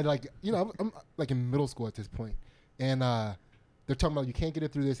 I had like, you know, I'm like in middle school at this point, and they're talking about you can't get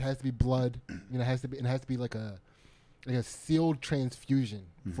it through this. It has to be blood. You know, it has to be like a sealed transfusion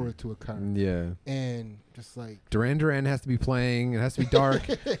for it to occur. Yeah. And just like Duran Duran has to be playing. It has to be dark.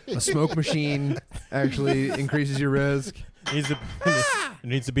 A smoke machine actually increases your risk. It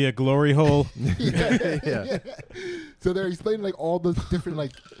needs to be a glory hole. Yeah. So they're explaining like all the different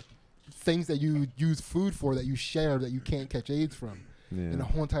like things that you use food for that you share that you can't catch AIDS from. And the Yeah.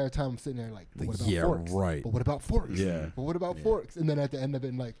 whole entire time I'm sitting there like, but what about Yeah, forks? right. But what about forks? Yeah. But what about forks? And then at the end of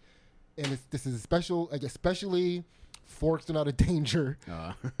it, like, and this is special, like especially forks are not a danger.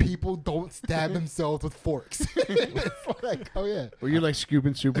 People don't stab themselves with forks. It's like, oh yeah. Or you're like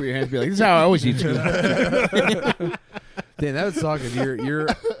scooping soup with your hands, be like, "This is how I always eat soup." Damn, that would suck if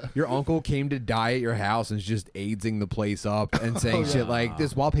your uncle came to die at your house and is just AIDSing the place up and saying shit like,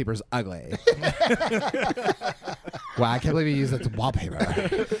 "This wallpaper's ugly." Wow, I can't believe you used that to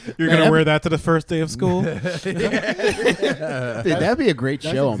wallpaper. You're gonna wear that to the first day of school? Dude, that'd be a great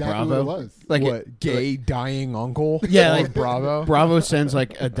That's show exactly on what it Bravo. was. Like What, gay dying uncle? Yeah, on like- Bravo. Bravo sends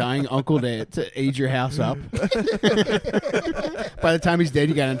like a dying uncle to age your house up. By the time he's dead,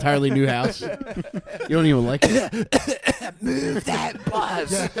 you got an entirely new house. You don't even like it. Move that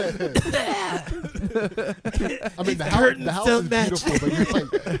bus. I mean, the house is beautiful, but you're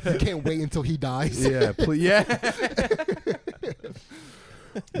like, you can't wait until he dies. Yeah, please. Yeah.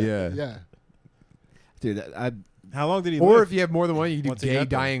 Yeah. Yeah. Dude, How long did he Or live? if you have more than one, you can do Once he gay got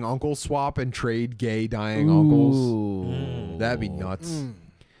there. dying uncle swap and trade gay dying uncles. Ooh. That'd be nuts.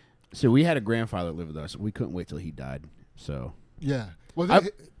 So we had a grandfather live with us. We couldn't wait till he died. So Yeah. Well,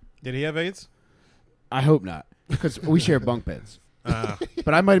 Did he have AIDS? I hope not, because we share bunk beds.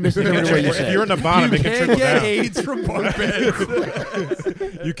 But I might have misinterpreted what you If said. you're in the bottom, it can trickle down. AIDS from bunk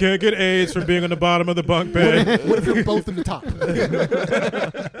beds. You can't get AIDS from being on the bottom of the bunk bed. what if you're both in the top?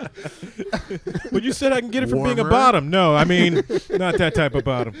 But you said I can get it from being a Warmer? bottom. No, I mean, not that type of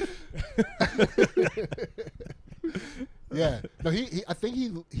bottom. Yeah. No, I think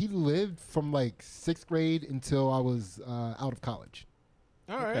he lived from like 6th grade until I was out of college.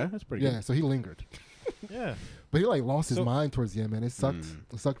 All right. Okay, that's pretty Yeah. So he lingered, Yeah. but he like lost his So- mind towards the end. Man, it sucked.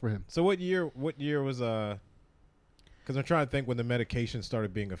 It sucked for him. So what year was because I'm trying to think when the medication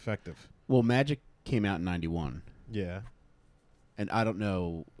started being effective. Well, Magic came out in '91, Yeah. and I don't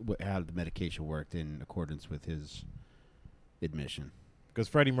know how the medication worked in accordance with his admission. Because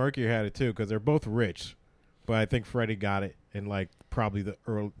Freddie Mercury had it too, because they're both rich. But I think Freddie got it in like probably the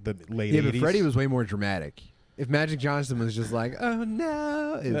late Yeah, 80s. but Freddie was way more dramatic. If Magic Johnson was just like, "Oh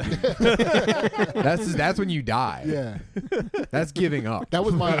no," that's when you die. Yeah. That's giving up. That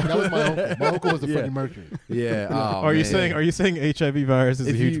was my uncle. My uncle was a Yeah. Freddie Mercury. Yeah. Oh, Are you man. saying HIV virus is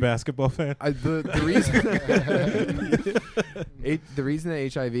If a huge you- basketball fan? The reason the reason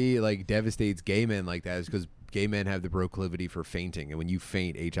that HIV like devastates gay men like that is because gay men have the proclivity for fainting, and when you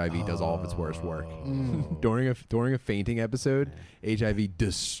faint, HIV does all of its worst work. During a fainting episode, HIV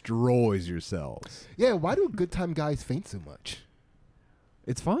destroys your cells. Yeah. Why do good time guys faint so much?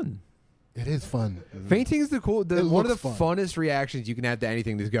 It's fun. It is fun. Fainting is the It one of the looks fun. funnest reactions you can have to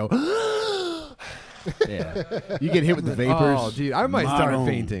anything. To go, Yeah, you get hit with the vapors. oh, dude, I might start Mono.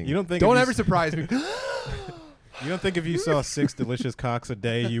 fainting. You don't think Don't if you ever surprise me. You don't think if you saw 6 delicious cocks a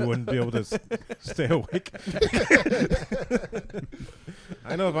day, you wouldn't be able to stay awake?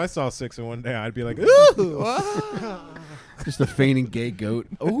 I know if I saw 6 in one day, I'd be like, ooh. Just a fainting gay goat.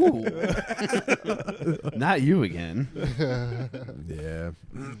 Ooh, not you again. Yeah.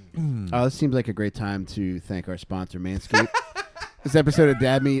 This seems like a great time to thank our sponsor, Manscaped. This episode of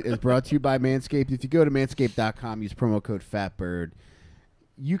Dad Meat is brought to you by Manscaped. If you go to manscaped.com, use promo code FATBIRD,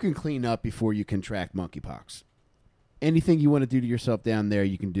 you can clean up before you contract monkeypox. Anything you want to do to yourself down there,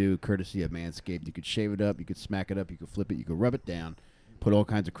 you can do courtesy of Manscaped. You could shave it up, you could smack it up, you could flip it, you could rub it down, put all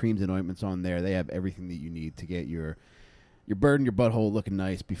kinds of creams and ointments on there. They have everything that you need to get your bird and your butthole looking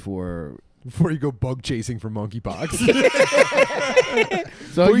nice before Before you go bug chasing for monkeypox.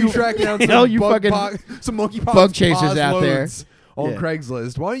 So Before you track down some some monkeypox bug chasers out there. loads on Yeah.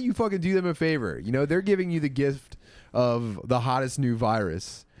 Craigslist. Why don't you fucking do them a favor? You know, they're giving you the gift of the hottest new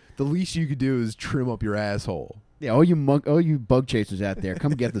virus. The least you could do is trim up your asshole. Yeah, all you bug chasers out there,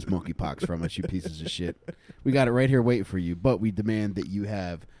 come get this monkeypox from us, you pieces of shit. We got it right here waiting for you, but we demand that you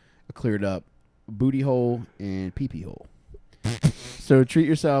have a cleared up booty hole and pee-pee hole. So treat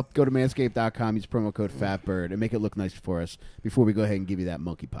yourself. Go to manscaped.com, use promo code FATBIRD, and make it look nice for us before we go ahead and give you that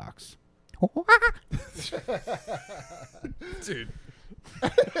monkeypox. Dude.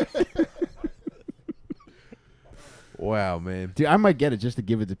 Wow, man. Dude, I might get it just to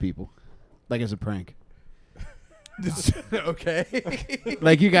give it to people, like as a prank. Okay.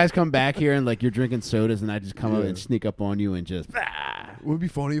 Like you guys come back here and like you're drinking sodas, and I just come up and sneak up on you and just. Would it be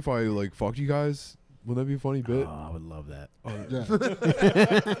funny if I like fucked you guys? Wouldn't that be a funny bit? Oh, I would love that.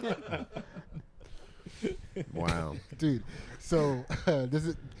 Yeah. Wow. Dude, so this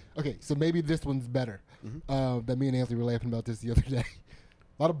is okay. So maybe this one's better. That me and Anthony were laughing about this the other day.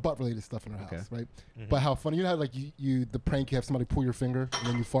 A lot of butt related stuff in our house, right? But how funny, you know how like you the prank, you have somebody pull your finger and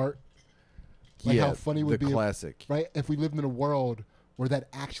then you fart. Like yeah, how funny it would the be, classic. right? If we lived in a world where that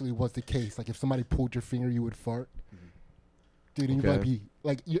actually was the case, like if somebody pulled your finger, you would fart. dude. And you Okay. might be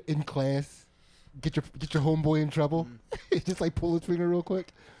like you're in class, get your homeboy in trouble, just like pull his finger real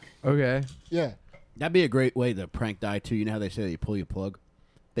quick. Okay. Yeah, That'd be a great way to prank die too. You know how they say that you pull your plug?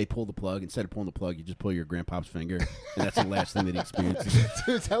 They pull the plug. Instead of pulling the plug, you just pull your grandpa's finger, and that's the last thing that he experiences.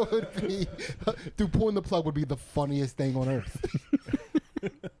 dude, that would be. Dude, pulling the plug would be the funniest thing on earth.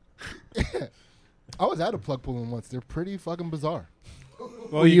 Yeah. I was at a plug pulling once. They're pretty fucking bizarre.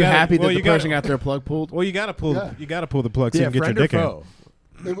 Well, Were you gotta- happy that well, the you gotta- person got their plug pulled? Well, you gotta pull. Yeah. You gotta pull the plug so Yeah, you can get friend your or dick in. foe?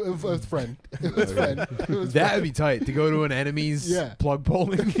 It was friend. It was friend. It was That friend. would be tight to go to an enemy's Yeah. plug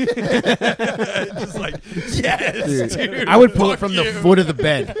pulling. Just like, yes, dude. I would pull it fuck from you. the foot of the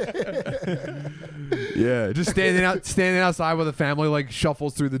bed. Yeah, just standing outside while the family like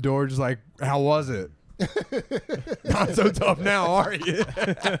shuffles through the door, just like, how was it? Not so tough now, are you?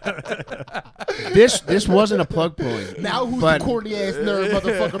 This wasn't a plug pulling. Now who's But- the corny ass nerd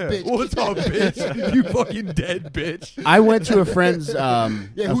motherfucker bitch? What's up, bitch? You fucking dead bitch. I went to a friend's who's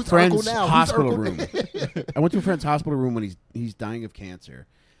friend's Urkel now? Who's hospital Urkel? room. I went to a friend's hospital room when he's dying of cancer.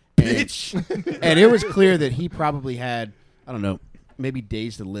 Bitch. And it was clear that he probably had, I don't know, maybe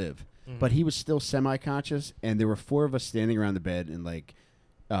days to live. But he was still semi-conscious, and there were 4 of us standing around the bed, and like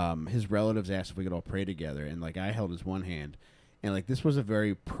his relatives asked if we could all pray together, and like I held his one hand, and like this was a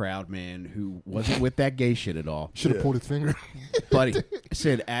very proud man who wasn't with that gay shit at all. Should have pulled his finger. Buddy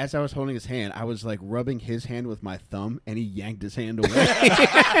said, as I was holding his hand, I was like rubbing his hand with my thumb, and he yanked his hand away.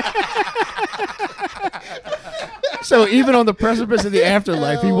 So even on the precipice of the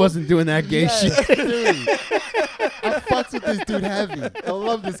afterlife, he wasn't doing that gay shit. Dude. I fucks with this dude heavy. I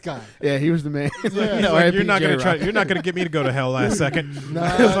love this guy. Yeah, he was the man. Yeah. He's No, like, you're not RIP gonna J-Rock. try. You're not gonna get me to go to hell last second.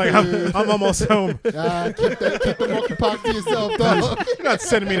 Nah, It's like dude. I'm almost home. Keep the monkeypox to yourself, dog. You're not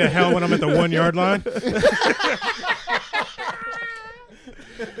sending me to hell when I'm at the 1 yard line.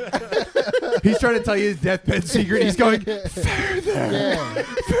 He's trying to tell you his deathbed secret. He's going, Yeah.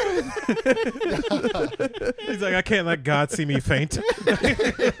 He's like, I can't let God see me faint.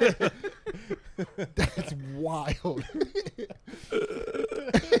 That's wild.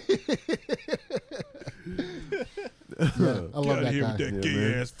 Yeah, I love that guy. that Yeah, gay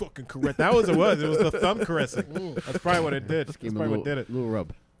man. ass fucking caress. That was it. Was it was the thumb caressing? That's probably what it did. That's Give him probably a what did it. little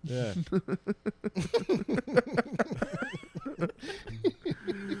rub. Yeah.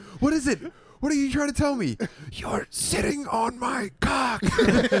 what is it? What are you trying to tell me? You're sitting on my cock.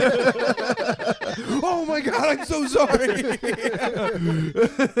 Oh my God, I'm so sorry.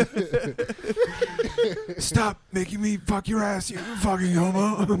 Stop making me fuck your ass, you fucking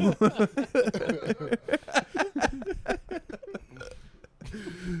homo.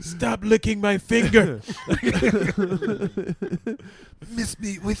 Stop licking my finger. Miss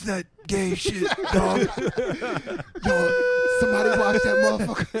me with that gay shit, dog. Yo, somebody watch that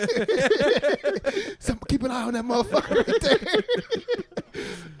motherfucker. Keep an eye on that motherfucker right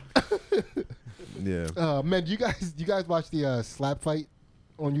there. Yeah. Man, you guys watch the slap fight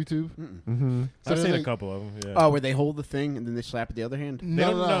on YouTube? Mm-hmm. So I've there's seen a like- couple of them. Yeah. Oh, where they hold the thing and then they slap at the other hand? They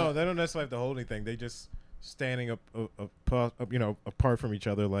No, don't, no. they don't necessarily have to hold anything. They just standing apart from each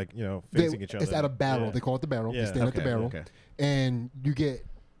other, like facing each other. It's at a barrel. Yeah. They call it the barrel. Yeah. They stand at the Okay, barrel, okay. and you get.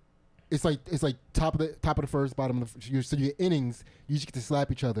 It's like top of the first, bottom of the. So your innings, you just get to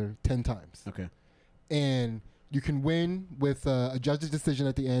slap each other 10 times, Okay. and you can win with a judge's decision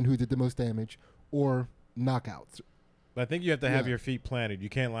at the end, who did the most damage, or knockouts. But I think you have to have Yeah. your feet planted. You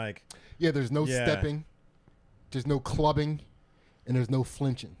can't like. Yeah, there's no Yeah. stepping, there's no clubbing, and there's no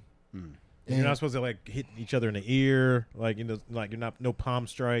flinching. And you're not supposed to like hit each other in the ear, like like you're not no palm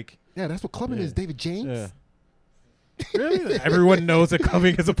strike. Yeah, that's what clubbing Yeah. is, David James. Yeah. Really? Everyone knows that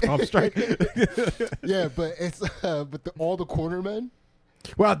clubbing is a palm strike. Yeah, but it's all the corner men.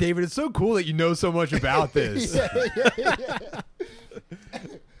 Wow, David, it's so cool that you know so much about this.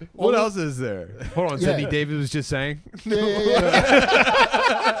 What else is there? Hold on, Yeah. Sidney David was just saying.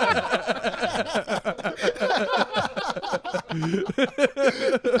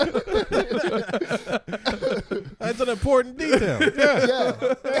 That's an important detail. Yeah,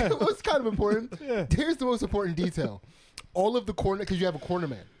 it was kind of important. Yeah. Here's the most important detail: all of the corner, because you have a corner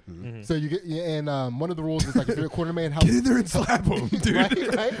man. So you get, and one of the rules is like if you're a corner man, how Get in there and slap him, dude.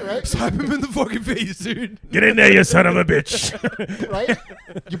 right, Slap him in the fucking face, dude. Get in there, you son of a bitch. right.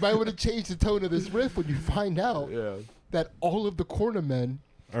 You might want to change the tone of this riff when you find out Yeah. that all of the corner men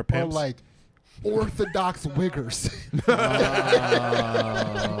Or are pimps. like orthodox wiggers.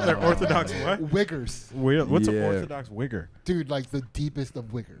 They're orthodox what? Wiggers, What's an Yeah. orthodox wigger? dude, like the deepest of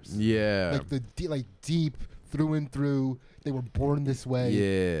wiggers. Yeah. Like the deep through and through. They were born this way.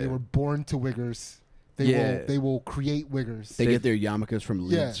 Yeah. They were born to wiggers. Yeah. They will create wiggers. They get their yarmulkes from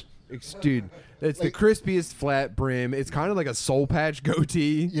Yeah. Leeds. Dude, it's the crispiest flat brim. It's kind of like a soul patch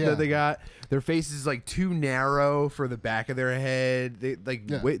goatee Yeah. that they got. Their face is like too narrow for the back of their head. They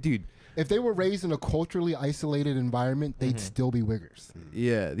Yeah. wait, dude. If they were raised in a culturally isolated environment, they'd still be wiggers.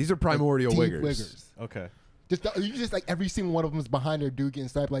 Yeah, these are primordial Deep wiggers. Okay. Just like every single one of them is behind their dude getting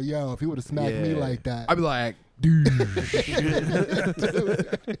sniped. Like, yo, if he would have smacked me Yeah. like that, I'd be like, dude.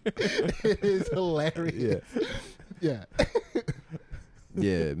 it is hilarious. Yeah.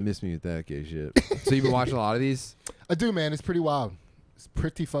 Yeah, miss me with that gay shit. So you've been watching a lot of these? I do, man. It's pretty wild. It's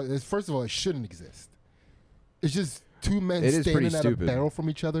pretty fun. First of all, it shouldn't exist. It's just two men It is pretty standing at stupid. a barrel from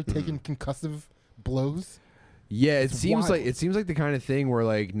each other, taking concussive blows. Yeah, it It's seems wild. like the kind of thing where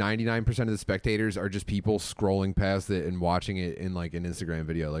like 99% of the spectators are just people scrolling past it and watching it in like an Instagram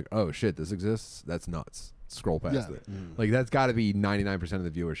video. Like, oh shit, this exists. That's nuts. Scroll past Yeah. it. Like that's got to be 99% of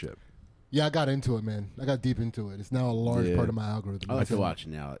the viewership. Yeah, I got into it, man. I got deep into it. It's now a large Yeah. part of my algorithm. I like to watch it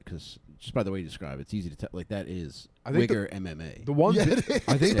now because just by the way you describe it, it's easy to tell. Like that is I think Wigger MMA. The one, Yeah, bi- it is.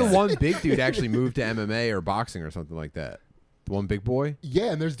 I think the Yeah. one big dude actually moved to MMA or boxing or something like that. The one big boy.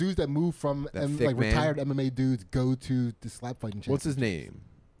 Yeah, and there's dudes that move from That thick like man. retired MMA dudes go to the slap fighting. What's his championships. name?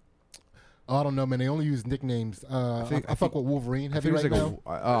 Oh, I don't know, man. They only use nicknames. I think- fuck with Wolverine I heavy think right it was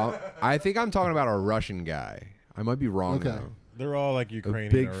now. I think I'm talking about a Russian guy. I might be wrong. Okay. Though. They're all like A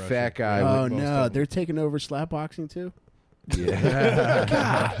Ukrainian. big or Russian. fat guy. Oh Most no, of them. they're taking over slap boxing too.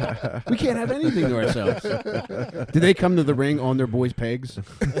 Yeah. We can't have anything to ourselves. Did they come to the ring on their boys' pegs?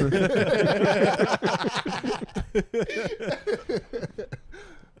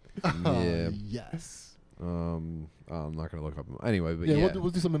 Yeah. Yes. I'm not gonna look up. Anyway, but Yeah, yeah, We'll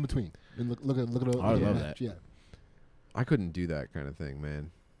do something in between. And look at I would the love match. that. Yeah. I couldn't do that kind of thing,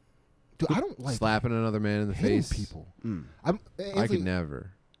 man. Dude, I don't like Slapping another man in the hitting face. people. Mm. I could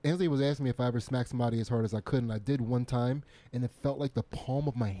never. Ansley was asking me if I ever smacked somebody as hard as I could, and I did one time, and it felt like the palm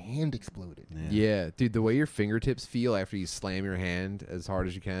of my hand exploded. Yeah, dude, the way your fingertips feel after you slam your hand as hard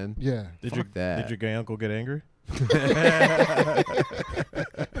as you can. Yeah. Did Fuck that. Did your gay uncle get angry?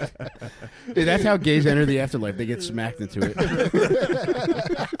 Dude, that's how gays enter the afterlife. They get smacked into it.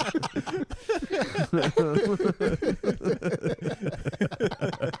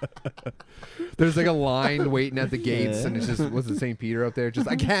 There's like a line waiting at the gates, and it's just what's it, St. Peter up there? Just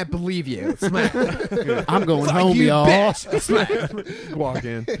I can't believe you. Smack. I'm going Fuck home, you, y'all. bitch. Smack. Walk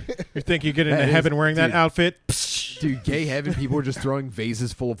in. You think you get into That is- heaven wearing that dude. outfit? Dude, gay heaven, people are just throwing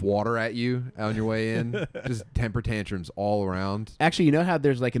vases full of water at you on your way in. Just temper tantrums all around. Actually, you know how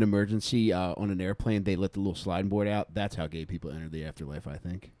there's like an emergency on an airplane? They let the little sliding board out. That's how gay people enter the afterlife, I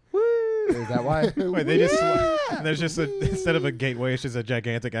think. Is that why? Wait, they just there's just instead of a gateway, it's just a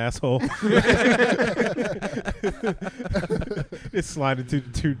gigantic asshole. It's sliding to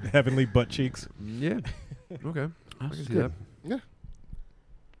two heavenly butt cheeks. Yeah. Okay. I can That's see good. that. Yeah.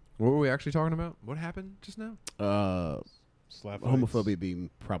 What were we actually talking about? What happened just now? Slap Homophobia being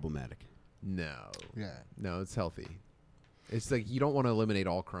problematic. No. Yeah. No, it's healthy. It's like you don't want to eliminate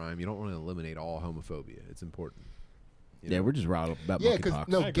all crime. You don't want to eliminate all homophobia. It's important. You Yeah, know? we're just riled up about Yeah, because monkeypox.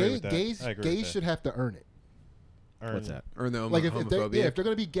 no, I agree with that. gays I agree with gays that. should have to earn it. What's that? Or no Like if homophobia. they're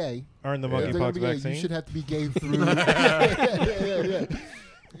going to be gay, Earn the Yeah. if they're gonna monkeypox be gay, vaccine. you should have to be gay through. yeah.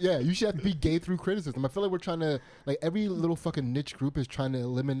 Yeah, you should have to be gay through criticism. I feel like we're trying to, like, every little fucking niche group is trying to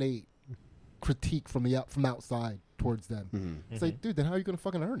eliminate critique from from outside towards them. Mhm. It's like, dude, then how are you gonna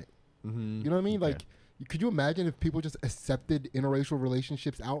fucking earn it? Mm-hmm. You know what I mean? Okay. Like, could you imagine if people just accepted interracial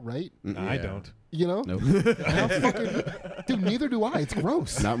relationships outright? I Yeah. don't. You know? Nope. How fucking, dude, neither do I. It's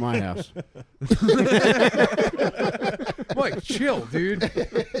gross. Not my house. Mike, chill, dude.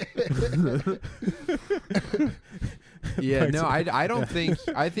 Yeah, no, I don't think.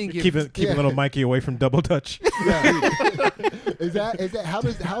 I think if, Keep Yeah. little Mikey away from double touch. Yeah. Is that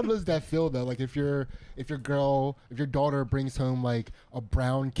how does that feel though? Like if your daughter brings home like a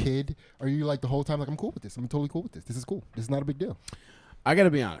brown kid, are you like the whole time like I'm cool with this? I'm totally cool with this. This is cool. This is not a big deal. I got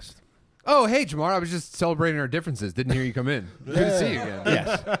to be honest. Oh, hey, Jamar, I was just celebrating our differences. Didn't hear you come in. Good to see you again.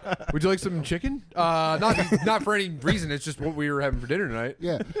 Yes. Would you like some chicken? Not for any reason. It's just what we were having for dinner tonight.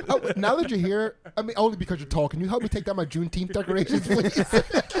 Yeah. Oh, now that you're here, I mean, only because you're talking, can you help me take down my Juneteenth decorations, please?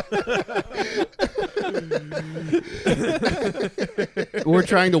 We're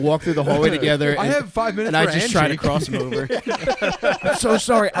trying to walk through the hallway together. I and- have 5 minutes and I for a just try to handshake. cross him over. I'm so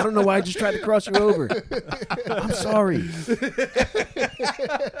sorry. I don't know why I just tried to cross you over. I'm sorry.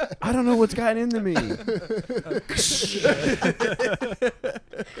 I don't know what's gotten into me.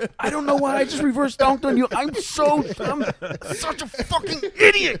 I don't know why I just reverse dunked on you. I'm such a fucking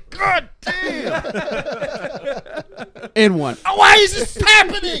idiot. God damn. And one. Oh, why is this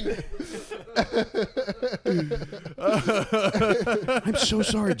happening? I'm so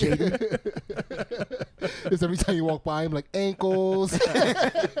sorry, Jaden. Just every time you walk by him, like ankles.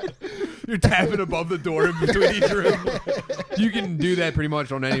 You're tapping above the door in between each room. You can do that pretty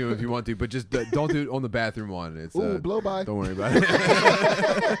much on any of them if you want to, but just don't do it on the bathroom one. It's Ooh, blow by. Don't worry about it.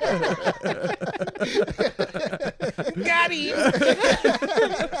 Got him.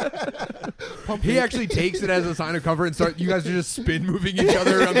 He actually takes it as a sign of comfort and start. You guys are just spin moving each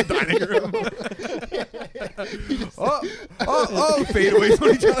other around the dining room. Fade away from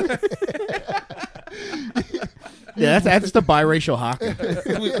each other. Yeah, that's the biracial hockey.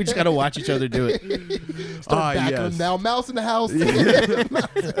 We just got to watch each other do it. Start backing him now. Mouse in the house. Who's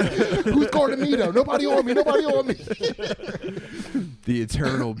Gordonito? Nobody on me. Nobody on me. The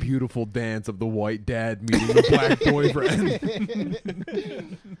eternal beautiful dance of the white dad meeting the black boyfriend.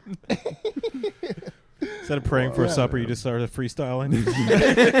 Instead of praying for supper, you just started freestyling. Yo,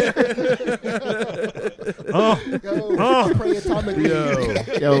 pray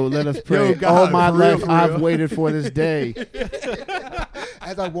atomically. Yo, let us pray. Yo, God, All my for real, life, for I've real. waited for this day.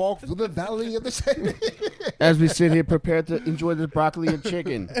 As I walk through the valley of the shadow. As we sit here prepared to enjoy this broccoli and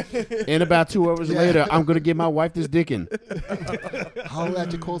chicken. And about 2 hours later, I'm going to give my wife this dickin'. Holler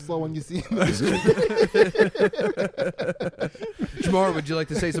at your coleslaw when you see him. Jamar, would you like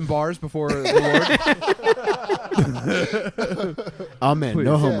to say some bars before the Lord? Amen. Please.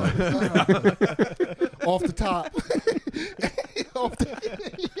 No homo. Off the top. Off the,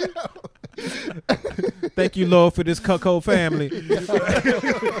 Thank you, Lord, for this cuckold family.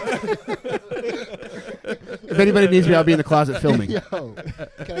 If anybody needs me, I'll be in the closet filming. Yo,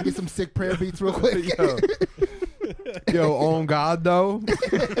 can I get some sick prayer beats real quick? Yo, on God though.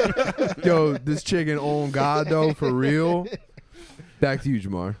 Yo, this chicken on God though, for real. Back to you,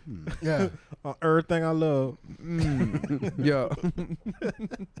 Jamar. Yeah. Everything I love. Yo.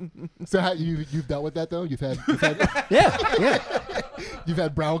 So how you've dealt with that though? You've had Yeah. you've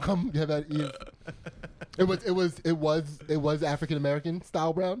had brown come. It was African American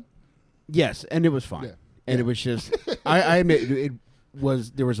style brown. Yes, and it was fine. Yeah. And it was just, I admit,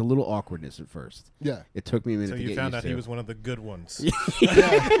 there was a little awkwardness at first. Yeah. It took me a minute So to you get found used out to. he was one of the good ones.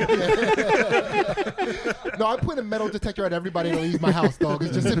 No, I put a metal detector at everybody that leaves my house, dog.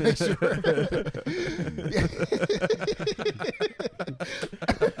 It's just to make sure.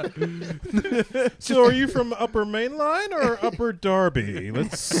 So are you from Upper Main Line or Upper Darby?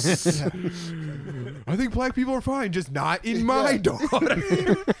 Let's. I think black people are fine, just not in my daughter.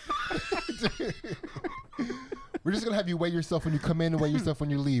 We're just gonna have you weigh yourself when you come in and weigh yourself when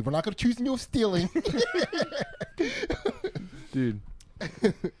you leave. We're not gonna accuse you of stealing. Dude.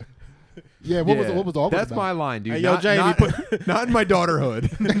 Yeah, what was awkward That's about my it? line, dude. Hey, yo, not, Jamie, not, not in my daughterhood.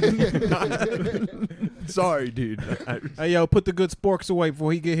 Sorry, dude. Hey, yo, put the good sporks away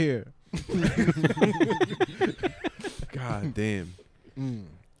before he get here. God damn.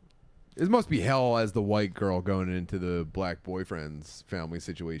 It must be hell as the white girl going into the black boyfriend's family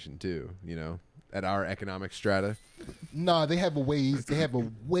situation too, you know, at our economic strata. Nah, they have a ways. They have a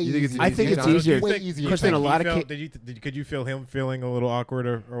way. You think it's easier- I think it's Way easier. Way easier. Because in a You lot of felt- cases. could you feel him feeling a little awkward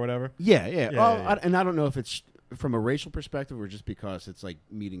or whatever? Yeah. Yeah, Well, yeah. and I don't know if it's from a racial perspective or just because it's like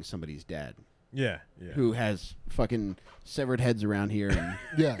meeting somebody's dad Yeah. who has fucking severed heads around here and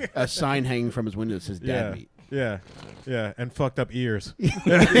Yeah. a sign hanging from his window that says dad meat. Yeah, and fucked up ears. You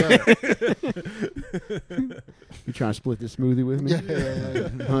trying to split this smoothie with me? Yeah.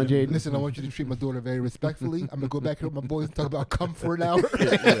 Huh, Jaden? Listen, I want you to treat my daughter very respectfully. I'm gonna go back here with my boys and talk about come for an hour.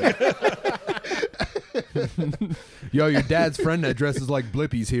 Yo, your dad's friend that dresses like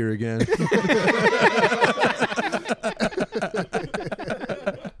Blippi's here again.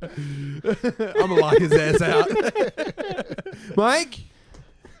 I'm gonna lock his ass out. Mike?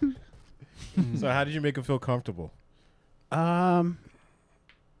 So how did you make him feel comfortable? I'm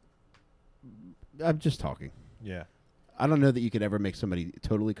just talking. Yeah. I don't know that you could ever make somebody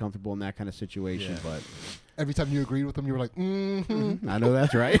totally comfortable in that kind of situation, Yeah. but Every time you agreed with them, you were like, mm-hmm. I know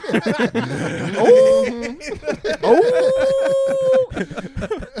that's right.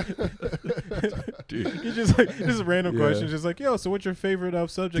 Dude. You just like just a random Yeah. question, just like, yo, so what's your favorite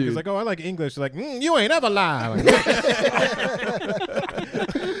subject? Dude. He's like, oh, I like English. He's like, you ain't ever lie.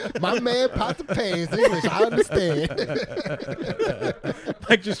 My man popped the pants. English, I understand.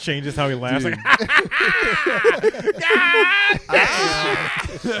 Like just changes how he laughs. Dude. Like,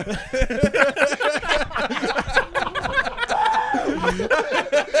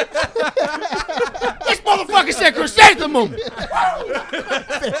 This motherfucker said chrysanthemum.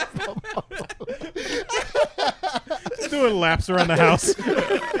 doing laps around the house.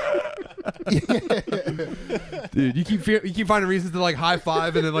 Dude, you keep finding reasons to like high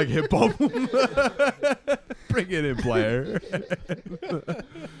five and then like hip bump. Bring it in, player.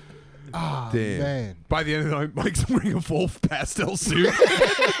 Ah, Damn. man. By the end of the night, Mike's wearing a full pastel suit.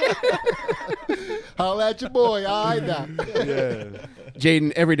 Holla at your boy. All right now. Yeah.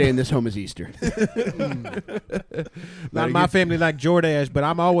 Jaden, every day in this home is Easter. Not my family like Jordash, but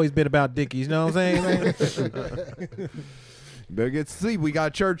I'm always been about Dickies. You know what I'm saying, man? Better get to sleep. We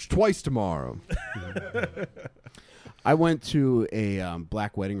got church twice tomorrow. I went to a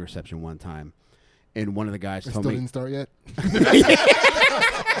black wedding reception one time, and one of the guys It told still me didn't start yet.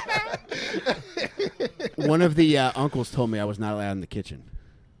 one of the uncles told me I was not allowed in the kitchen.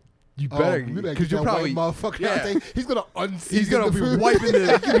 You better, because you're probably motherfucker. yeah. Out there. He's gonna unseason He's gonna the be food.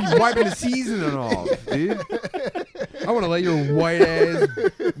 wiping the seasoning off, dude. I want to let your white ass,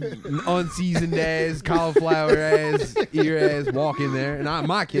 unseasoned ass, cauliflower ass, ear ass walk in there, and I'm in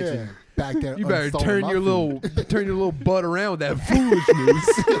my kitchen. Yeah, back there. You better unsalting turn my your food. little butt around with that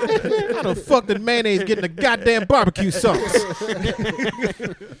foolishness. How the fuck did mayonnaise get in the goddamn barbecue sauce?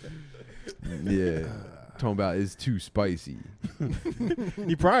 Yeah, talking about it's too spicy.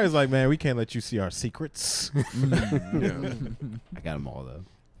 He probably was like, man, we can't let you see our secrets. Yeah, I got them all though.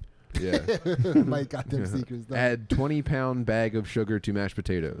 yeah. Mike got them secrets. Though. Add 20-pound bag of sugar to mashed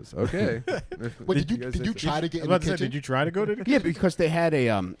potatoes. Okay. Wait, did you try to get I in was the about to say, kitchen? did you try to go to the Yeah, because they had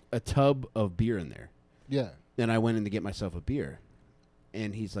a tub of beer in there. Yeah. Then I went in to get myself a beer,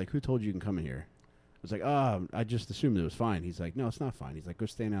 and he's like, "Who told you can come in here?" I was like, "Oh, I just assumed it was fine." He's like, "No, it's not fine." He's like, "Go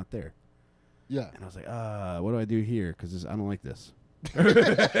stand out there." Yeah. And I was like, what do I do here? Because I don't like this.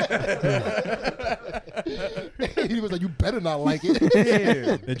 He was like, "You better not like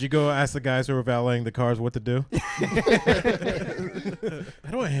it." Did you go ask the guys who were valeting the cars what to do?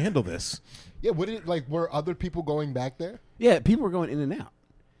 How do I handle this? Yeah. What did were other people going back there? Yeah, people were going in and out.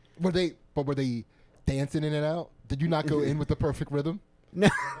 Were they dancing in and out? Did you not go in with the perfect rhythm? No,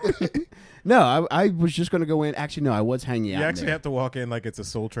 no, I was just going to go in. Actually, no, I was hanging out. You in actually there. have to walk in like it's a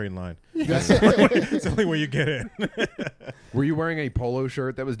Soul Train line. That's It's the only way you get in. Were you wearing a polo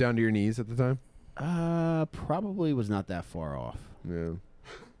shirt that was down to your knees at the time? Probably was not that far off. Yeah.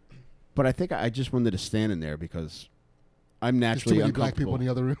 But I think I just wanted to stand in there because I'm There's too naturally many black people uncomfortable. in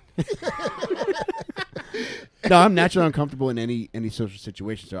the other room. No, I'm naturally uncomfortable in any social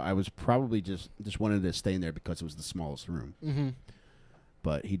situation. So I was probably just wanted to stay in there because it was the smallest room. Mm-hmm.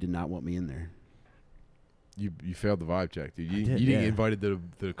 But he did not want me in there. You failed the vibe check, dude. You did, didn't yeah. get invited to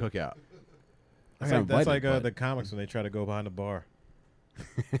the cookout. That's I like, that's invited, like but- the comics when they try to go behind the bar.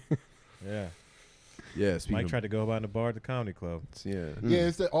 Yeah. Yeah, speaking Mike of, tried to go behind the bar at the comedy club. yeah. Yeah,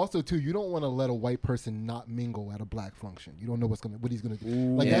 it's that also too. You don't want to let a white person not mingle at a black function. You don't know what he's gonna do.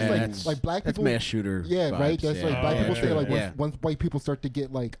 Like yeah, that's like black that's people. mass shooter. Yeah, right. vibes, That's yeah. like black Oh, people yeah, say like yeah. once white people start to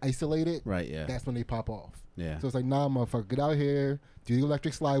get like isolated, Right, yeah. that's when they pop off. Yeah. So it's like, nah, motherfucker, get out here, do the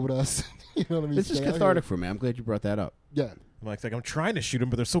electric slide with us. You know what I mean? This is Stay out cathartic for me. I'm glad you brought that up. here. Yeah. Mike's like, I'm trying to shoot him,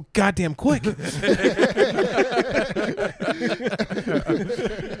 but they're so goddamn quick.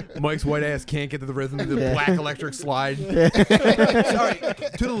 Mike's white ass can't get to the rhythm of the black electric slide. Sorry,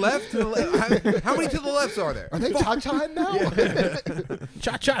 to the left. To the left. How many to the lefts are there? Are they cha-cha now?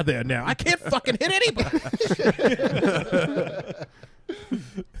 Cha-cha there now. I can't fucking hit anybody.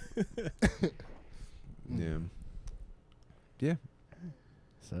 Yeah. Yeah.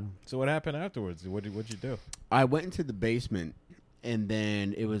 So So what happened afterwards? What'd you do? I went into the basement, and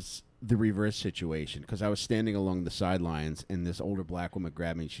then it was the reverse situation because I was standing along the sidelines, and this older black woman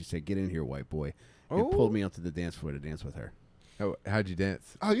grabbed me. And she said, "Get in here, white boy," and pulled me onto the dance floor to dance with her. How'd you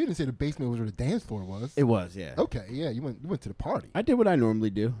dance? Oh, you didn't say the basement was where the dance floor was. It was, yeah. Okay, yeah, you went to the party. I did what I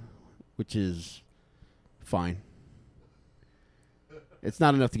normally do, which is fine. It's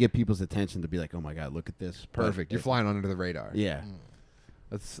not enough to get people's attention to be like, "Oh my god, look at this!" but Perfect. You're it's- flying under the radar. Yeah,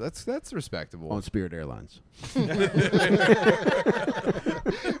 That's respectable. on Spirit Airlines.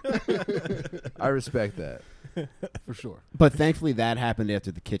 I respect that. For sure. But thankfully, that happened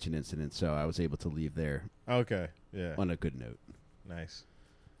after the kitchen incident, so I was able to leave there Okay. Yeah. on a good note. Nice.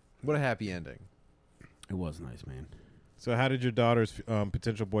 What a happy ending. It was nice, man. So how did your daughter's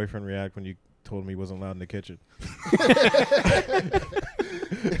potential boyfriend react when you told him he wasn't allowed in the kitchen?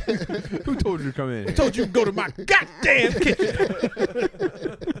 Who told you to come in? I told you to go to my goddamn kitchen.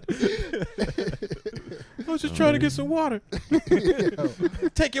 I was just trying to get some water.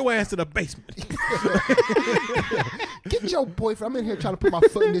 Take your ass to the basement. Get your boyfriend. I'm in here trying to put my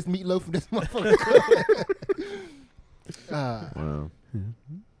foot in this meatloaf for this motherfucker. Wow.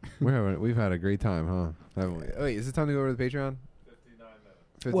 We've had a great time, huh? Haven't we? Wait, is it time to go over to the Patreon?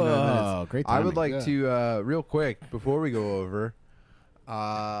 59 minutes. Great I would timing. like to real quick before we go over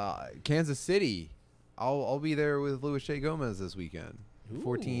Kansas City I'll be there with Louis J. Gomez this weekend.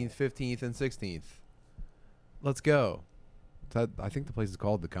 14th, 15th, and 16th. Let's go. I think the place is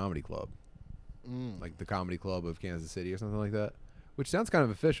called the Comedy Club. Like the Comedy Club of Kansas City or something like that. Which sounds kind of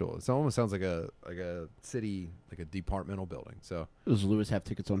official. It almost sounds like a city, like a departmental building. So Does Lewis have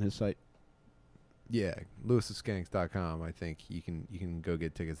tickets on his site? yeah, lewisofskanks.com. I think you can go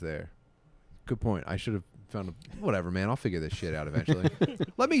get tickets there. Good point. I should have found whatever, man. I'll figure this shit out eventually.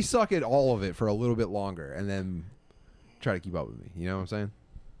 Let me suck at all of it for a little bit longer and then try to keep up with me. You know what I'm saying?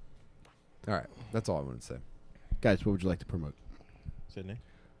 All right. That's all I wanted to say. Guys, what would you like to promote? Sydney.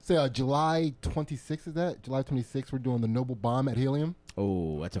 Say July 26th is that? July 26th, we're doing the Noble Bomb at Helium.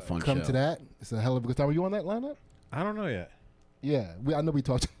 Oh, that's a fun show. Come to that. It's a hell of a good time. Were you on that lineup? I don't know yet. Yeah, I know we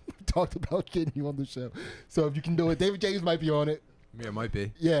talked about getting you on the show. So if you can do it, David James might be on it. Yeah, it might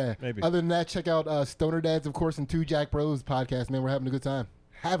be. Yeah. Maybe. Other than that, check out Stoner Dads, of course, and Two Jack Bros podcast. Man, we're having a good time.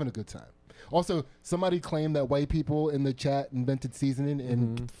 Having a good time. Also, somebody claimed that white people in the chat invented seasoning,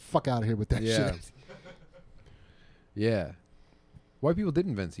 and fuck out of here with that Yeah. shit. Yeah. White people did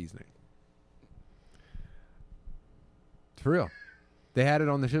invent seasoning. For real. They had it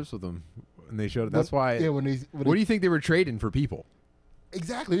on the ships with them, and they showed it. That's why. Yeah, What do you think they were trading for people?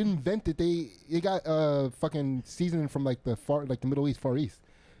 Exactly. They didn't invent it. They got fucking seasoning from like the Middle East, Far East.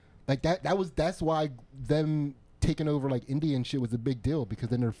 Like that's why them taking over like India and shit was a big deal, because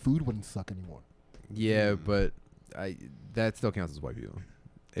then their food wouldn't suck anymore. Yeah, but that still counts as white people.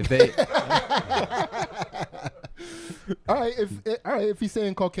 If they all right, if he's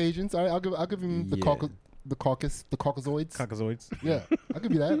saying Caucasians, all right, I'll give him the Yeah. the Caucasoids. Caucasoids. Yeah, I'll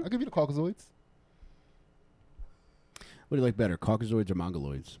give you that. I'll give you the Caucasoids. What do you like better, Caucasoids or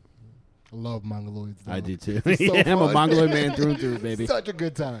Mongoloids? I love Mongoloids. I dog. do too. It's so I'm a fun. Mongoloid man through and through, baby. Such a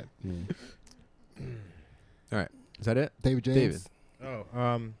good time. All right, is that it? David James.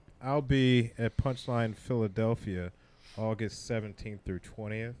 David. I'll be at Punchline Philadelphia August 17th through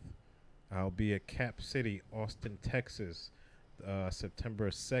 20th. I'll be at Cap City, Austin, Texas, September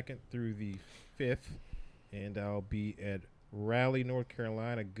 2nd through the 5th. And I'll be at Raleigh, North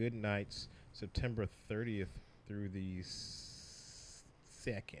Carolina, Good Nights, September 30th through the 2nd.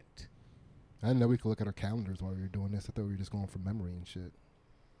 I didn't know we could look at our calendars while we were doing this. I thought we were just going from memory and shit.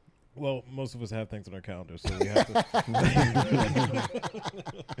 Well, most of us have things on our calendars, so we have to.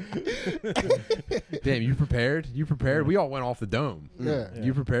 Damn, you prepared? You prepared? We all went off the dome. Yeah. Yeah.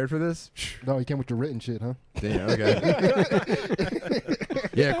 You prepared for this? No, you came with your written shit, huh? Damn. Okay.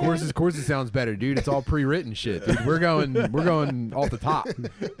 Yeah, courses sounds better, dude. It's all pre-written shit, dude. We're going off the top.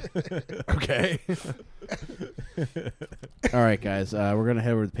 Okay. All right, guys. We're going to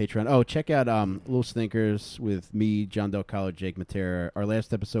head over to Patreon. Oh, check out Little Stinkers with me, John Del Collo, Jake Matera. Our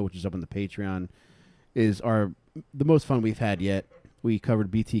last episode, which is up on the Patreon, is the most fun we've had yet. We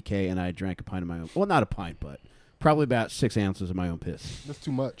covered BTK, and I drank a pint of my own. Well, not a pint, but probably about 6 ounces of my own piss. That's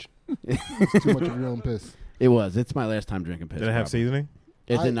too much. That's too much of your own piss. It was. It's my last time drinking piss. Did it have probably. seasoning?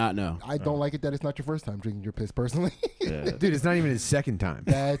 It I- did not know. I don't like it that it's not your first time drinking your piss, personally. Yeah. Dude, it's not even his second time.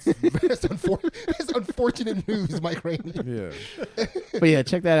 That's unfortunate news, Mike Rainey. Yeah. But yeah,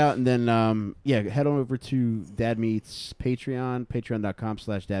 check that out, and then head on over to Dad Meat's Patreon,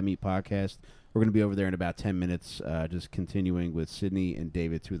 patreon.com/dadmeatpodcast. We're going to be over there in about 10 minutes, just continuing with Sydney and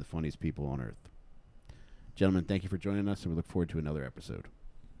David, two of the funniest people on earth. Gentlemen, thank you for joining us, and we look forward to another episode.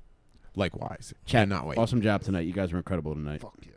 Likewise. Chat. Cannot wait. Awesome job tonight. You guys were incredible tonight. Fuck yeah.